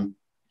is done,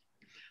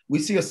 we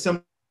see a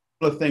similar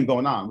thing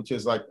going on, which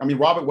is like,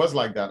 Robert was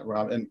like that,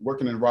 and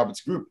working in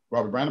Robert's group,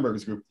 Robert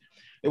Brandenberger's group.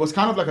 It was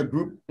kind of like a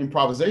group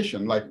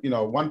improvisation. Like,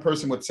 one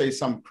person would say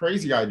some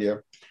crazy idea,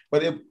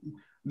 but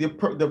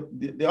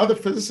the other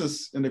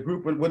physicists in the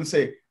group wouldn't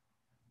say,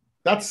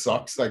 that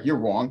sucks, like you're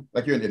wrong,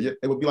 like you're an idiot.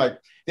 It would be like,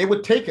 they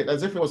would take it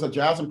as if it was a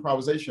jazz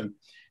improvisation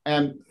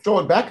and throw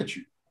it back at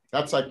you.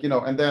 That's like,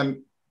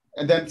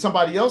 and then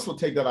somebody else will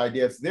take that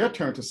idea. It's their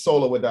turn to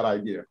solo with that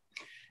idea.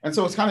 And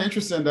so it's kind of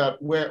interesting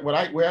that where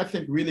I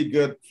think really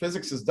good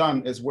physics is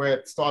done is where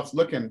it starts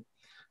looking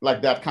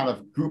like that kind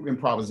of group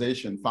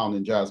improvisation found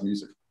in jazz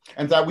music.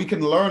 And that we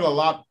can learn a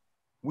lot.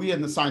 We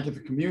in the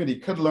scientific community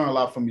could learn a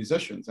lot from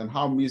musicians and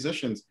how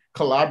musicians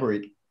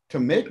collaborate to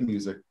make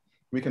music.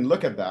 We can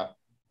look at that,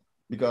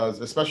 because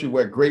especially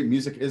where great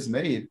music is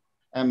made,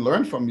 and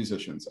learn from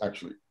musicians,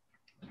 actually.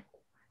 Thank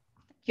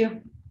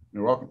you.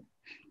 You're welcome.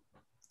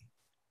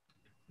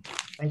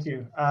 Thank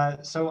you.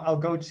 So I'll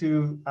go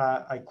to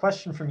a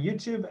question from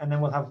YouTube, and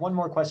then we'll have one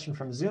more question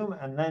from Zoom,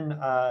 and then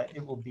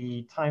it will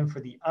be time for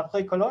the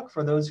après colloque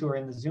for those who are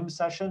in the Zoom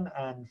session,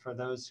 and for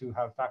those who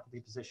have faculty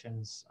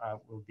positions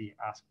will be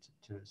asked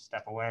to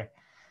step away.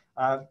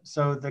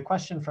 So the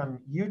question from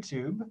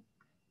YouTube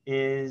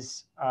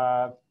is,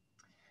 I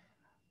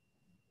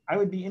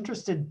would be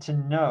interested to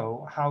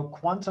know how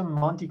quantum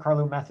Monte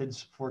Carlo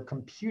methods for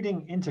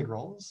computing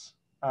integrals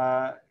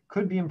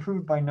could be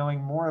improved by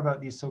knowing more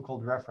about these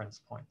so-called reference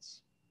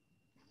points.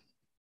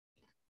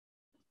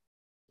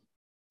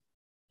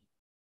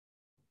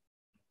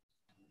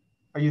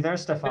 Are you there,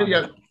 Stephon?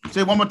 Yeah,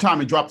 say one more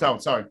time, it dropped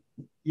out, sorry.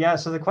 Yeah,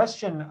 so the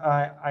question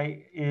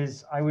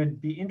is, I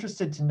would be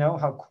interested to know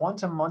how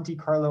quantum Monte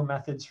Carlo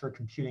methods for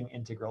computing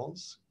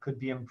integrals could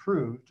be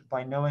improved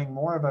by knowing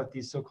more about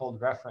these so-called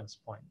reference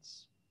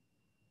points.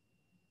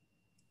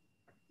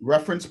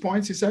 Reference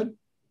points, you said?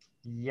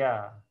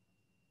 Yeah.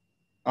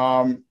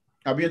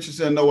 I'd be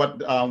interested to know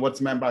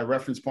what's meant by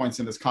reference points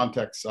in this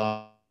context.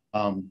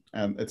 And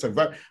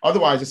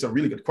otherwise, it's a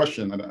really good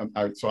question.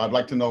 And so I'd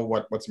like to know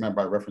what's meant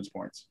by reference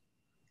points.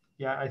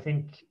 Yeah, I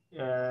think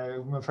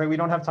I'm afraid we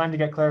don't have time to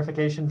get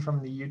clarification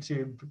from the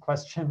YouTube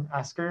question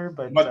asker,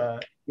 but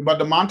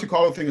the Monte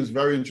Carlo thing is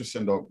very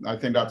interesting, though. I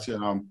think that's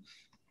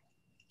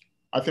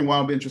I think one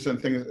of the interesting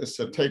things is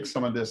to take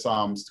some of this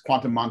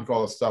quantum Monte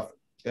Carlo stuff.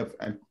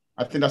 And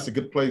I think that's a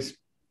good place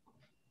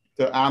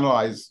to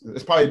analyze.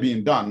 It's probably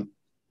being done,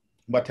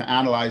 but to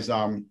analyze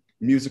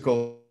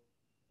musical,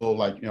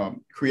 like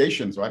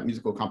creations, right?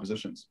 Musical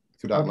compositions.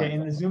 Okay,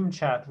 in the Zoom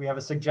chat, we have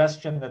a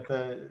suggestion that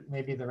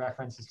maybe the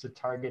reference is to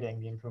targeting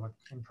the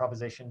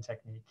improvisation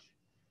technique.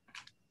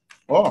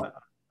 Oh,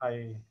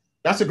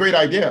 that's a great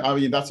idea. I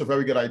mean, that's a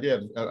very good idea.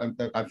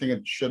 I think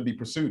it should be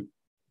pursued.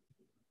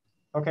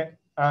 Okay,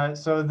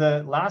 so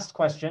the last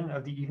question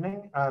of the evening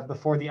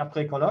before the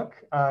après colloque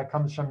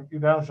comes from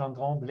Hubert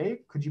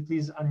Gendron-Blais. Could you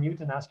please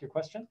unmute and ask your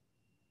question?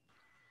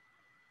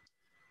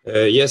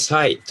 Yes,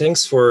 hi.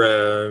 Thanks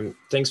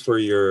for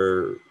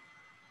your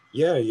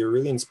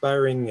really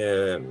inspiring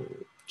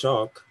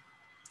talk.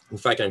 In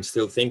fact, I'm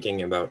still thinking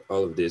about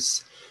all of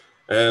this.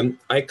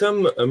 I come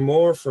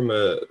more from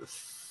a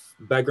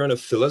background of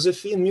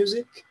philosophy and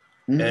music.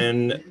 Mm-hmm.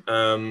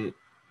 And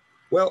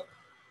well,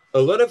 a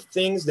lot of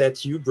things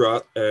that you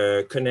brought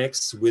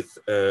connects with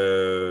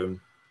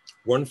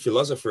one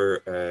philosopher.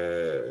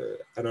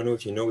 I don't know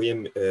if you know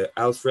him,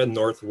 Alfred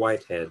North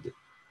Whitehead.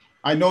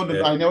 I know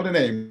the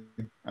name.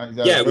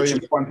 Yeah, very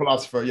important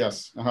philosopher.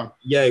 Yes. Uh-huh.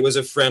 Yeah, he was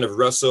a friend of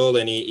Russell,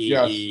 and he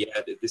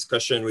had a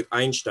discussion with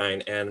Einstein.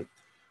 And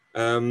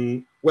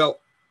well,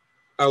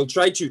 I'll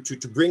try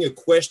to bring a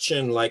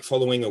question like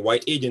following a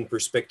Whitehedian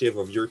perspective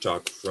of your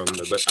talk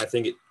but I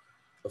think it,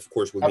 of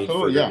course, will need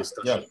further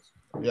discussion.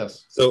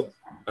 Yes. So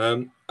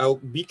I'll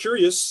be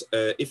curious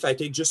if I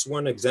take just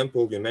one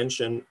example. You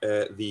mentioned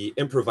the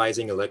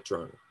improvising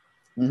electron.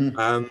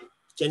 Mm-hmm.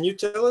 Can you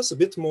tell us a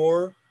bit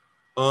more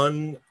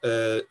on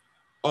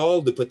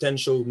all the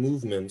potential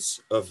movements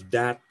of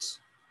that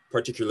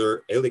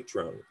particular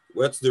electron?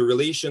 What's the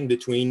relation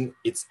between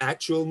its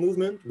actual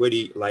movement, what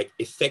he like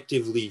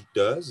effectively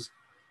does,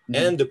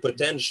 and the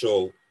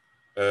potential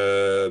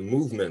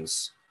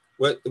movements?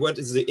 What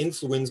is the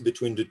influence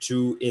between the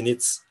two in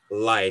its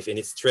life, in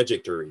its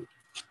trajectory?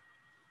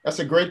 That's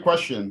a great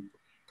question,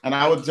 and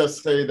I would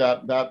just say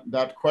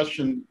that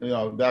question,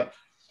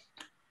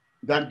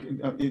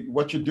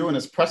 what you're doing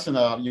is pressing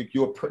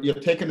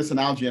you're taking this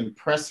analogy and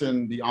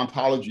pressing the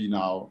ontology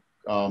now,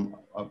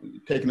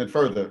 taking it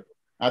further.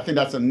 I think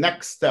that's the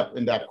next step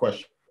in that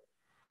question,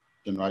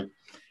 right?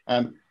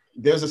 And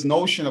there's this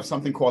notion of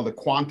something called the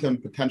quantum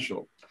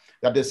potential,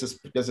 that there's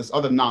this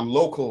other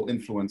non-local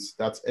influence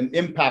that's an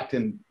impact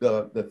in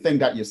the thing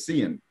that you're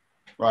seeing,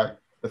 right?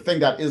 The thing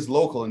that is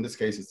local, in this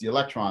case, is the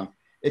electron.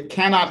 It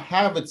cannot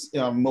have its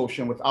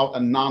motion without a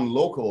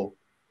non-local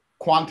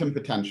quantum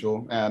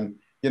potential. And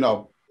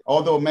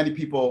although many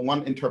people,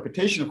 one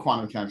interpretation of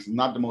quantum mechanics,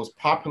 not the most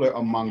popular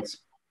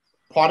amongst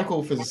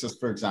particle physicists,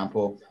 for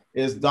example,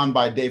 is done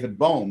by David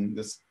Bohm,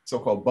 this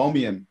so-called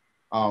Bohmian,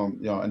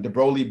 and de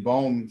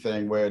Broglie-Bohm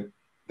thing, where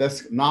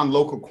this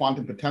non-local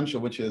quantum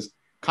potential, which is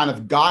kind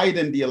of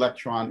guiding the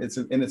electron, it's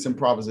in its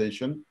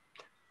improvisation,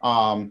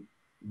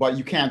 but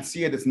you can't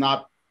see it. It's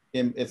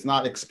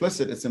not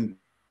explicit. It's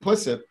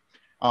implicit.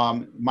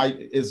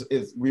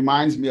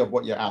 Reminds me of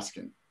what you're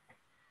asking.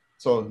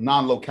 So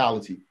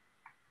non-locality.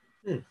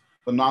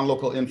 The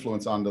non-local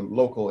influence on the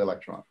local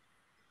electron.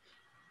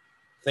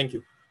 Thank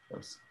you.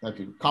 Yes, thank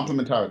you.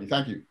 Complementarity.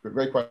 Thank you.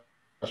 Great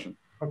question.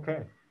 Okay,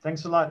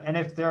 thanks a lot. And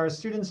if there are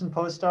students and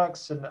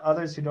postdocs and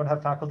others who don't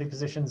have faculty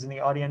positions in the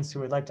audience who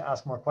would like to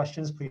ask more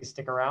questions, please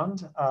stick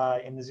around.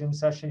 In the Zoom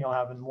session, you'll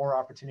have more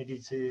opportunity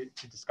to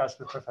discuss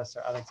with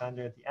Professor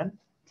Alexander at the end.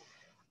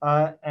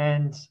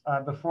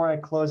 Before I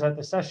close out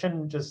the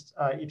session, just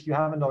if you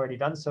haven't already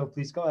done so,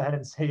 please go ahead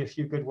and say a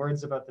few good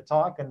words about the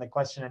talk and the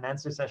question and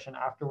answer session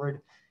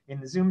afterward in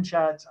the Zoom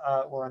chat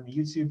or on the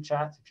YouTube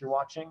chat if you're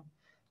watching.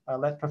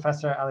 Let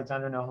Professor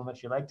Alexander know how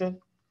much you liked it.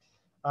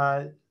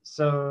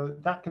 So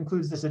that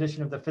concludes this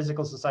edition of the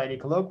Physical Society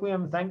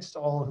Colloquium. Thanks to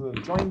all who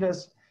have joined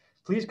us.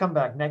 Please come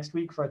back next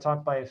week for a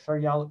talk by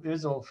Feryal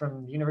Özel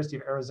from the University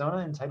of Arizona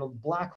entitled Black